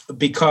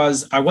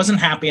because I wasn't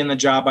happy in the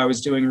job. I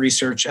was doing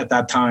research at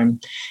that time.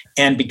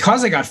 And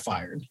because I got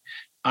fired,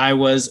 I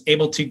was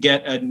able to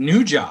get a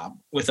new job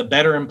with a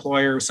better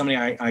employer, somebody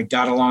I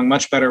got along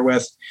much better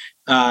with.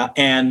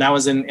 And that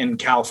was in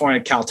California,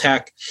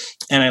 Caltech.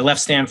 And I left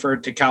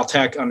Stanford to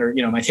Caltech under,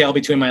 my tail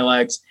between my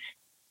legs.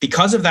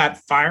 Because of that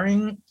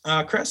firing,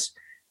 Chris,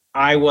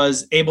 I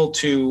was able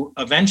to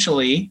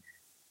eventually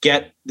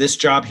get this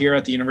job here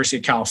at the University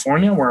of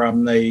California, where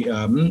I'm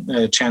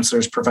the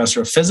chancellor's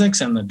professor of physics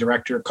and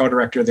the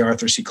co-director of the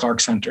Arthur C. Clarke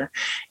Center.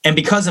 And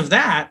because of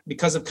that,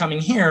 because of coming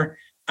here,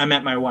 I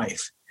met my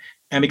wife.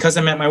 And because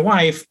I met my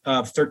wife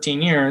of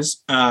 13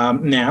 years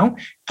now,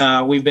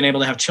 we've been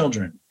able to have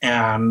children.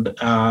 And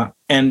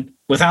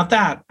without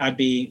that, I'd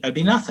be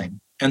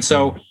nothing. And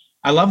so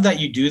I love that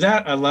you do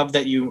that. I love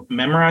that you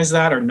memorize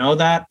that or know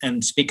that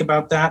and speak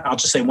about that. I'll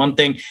just say one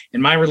thing.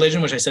 In my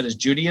religion, which I said is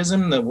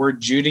Judaism, the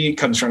word Judaism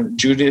comes from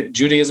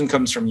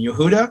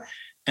Yehuda.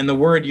 And the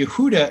word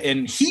Yehuda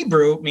in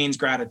Hebrew means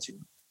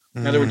gratitude.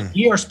 In other words,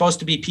 we are supposed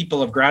to be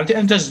people of gratitude.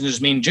 And it doesn't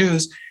just mean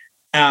Jews.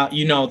 All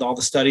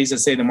the studies that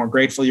say the more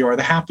grateful you are,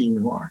 the happier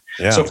you are.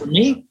 Yeah. So for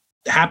me,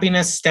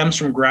 happiness stems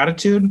from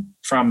gratitude,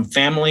 from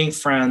family,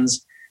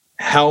 friends,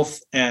 health,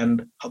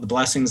 and the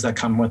blessings that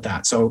come with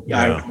that. So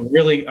I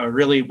really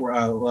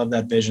love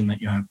that vision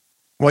that you have.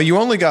 Well, you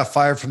only got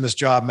fired from this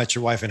job, met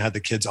your wife, and had the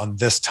kids on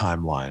this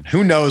timeline.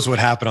 Who knows what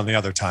happened on the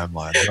other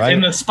timeline, right?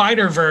 In the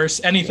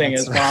Spider-Verse, anything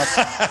is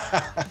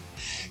possible.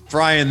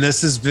 Brian,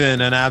 this has been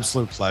an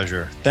absolute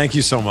pleasure. Thank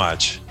you so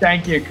much.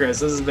 Thank you,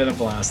 Chris. This has been a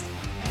blast.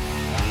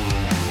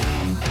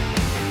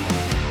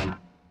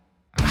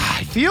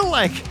 I feel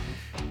like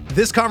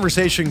this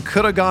conversation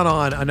could have gone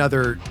on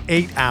another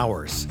 8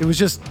 hours. It was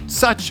just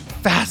such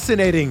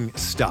fascinating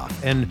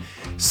stuff and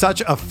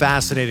such a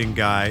fascinating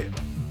guy.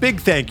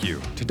 Big thank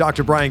you to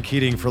Dr. Brian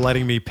Keating for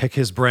letting me pick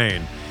his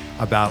brain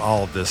about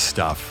all of this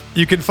stuff.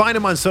 You can find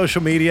him on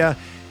social media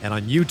and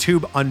on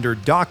YouTube under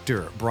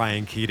Dr.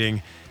 Brian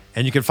Keating.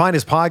 And you can find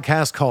his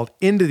podcast called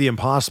Into the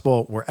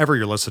Impossible wherever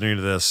you're listening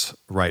to this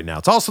right now.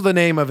 It's also the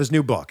name of his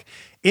new book,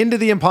 Into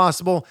the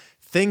Impossible,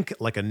 Think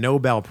Like a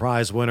Nobel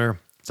Prize Winner.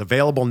 It's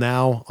available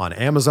now on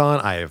Amazon.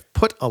 I have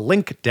put a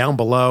link down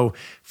below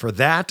for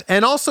that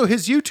and also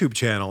his YouTube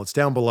channel. It's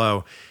down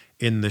below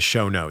in the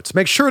show notes.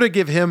 Make sure to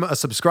give him a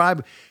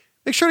subscribe.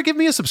 Make sure to give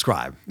me a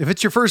subscribe. If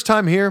it's your first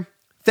time here,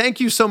 thank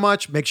you so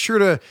much. Make sure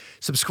to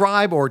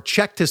subscribe or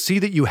check to see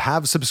that you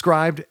have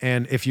subscribed.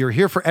 And if you're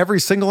here for every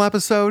single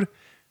episode,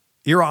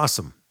 you're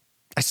awesome.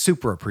 I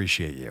super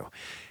appreciate you.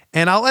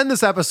 And I'll end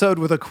this episode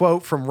with a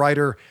quote from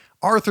writer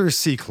Arthur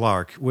C.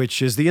 Clarke,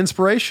 which is the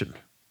inspiration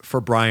for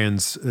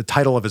the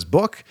title of his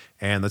book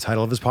and the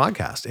title of his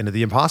podcast, Into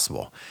the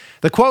Impossible.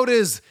 The quote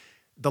is,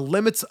 "The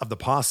limits of the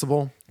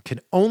possible can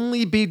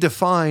only be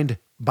defined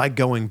by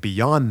going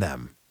beyond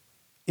them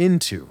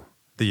into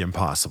the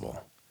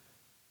impossible."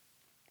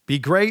 Be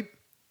great.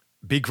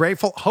 Be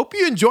grateful. Hope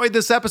you enjoyed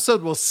this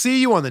episode. We'll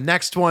see you on the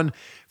next one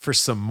for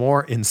some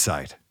more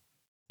insight.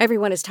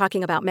 Everyone is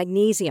talking about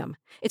magnesium.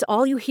 It's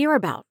all you hear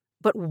about.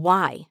 But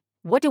why?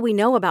 What do we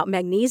know about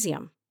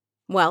magnesium?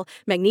 Well,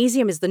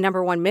 magnesium is the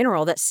number one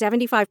mineral that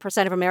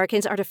 75% of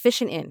Americans are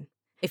deficient in.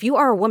 If you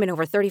are a woman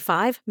over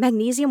 35,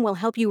 magnesium will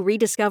help you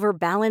rediscover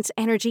balance,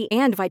 energy,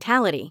 and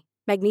vitality.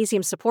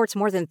 Magnesium supports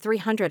more than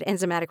 300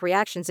 enzymatic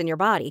reactions in your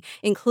body,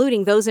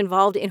 including those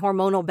involved in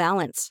hormonal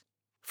balance.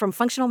 From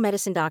functional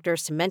medicine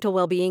doctors to mental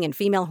well-being and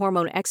female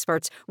hormone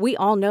experts, we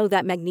all know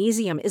that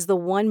magnesium is the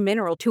one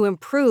mineral to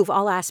improve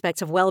all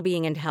aspects of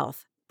well-being and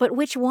health. But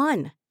which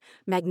one?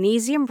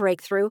 Magnesium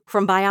Breakthrough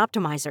from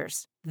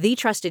Bioptimizers, the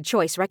trusted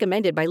choice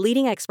recommended by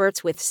leading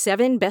experts with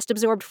 7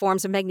 best-absorbed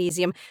forms of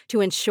magnesium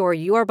to ensure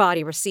your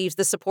body receives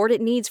the support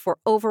it needs for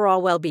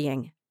overall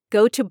well-being.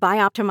 Go to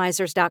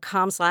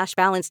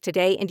bioptimizers.com/balance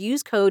today and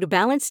use code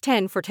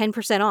BALANCE10 for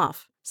 10%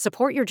 off.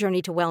 Support your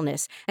journey to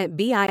wellness at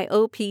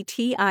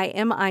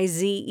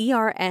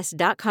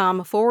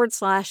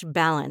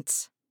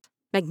bioptimizers.com/balance.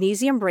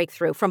 Magnesium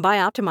Breakthrough from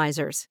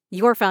Bioptimizers,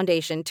 your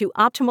foundation to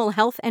optimal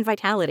health and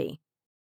vitality.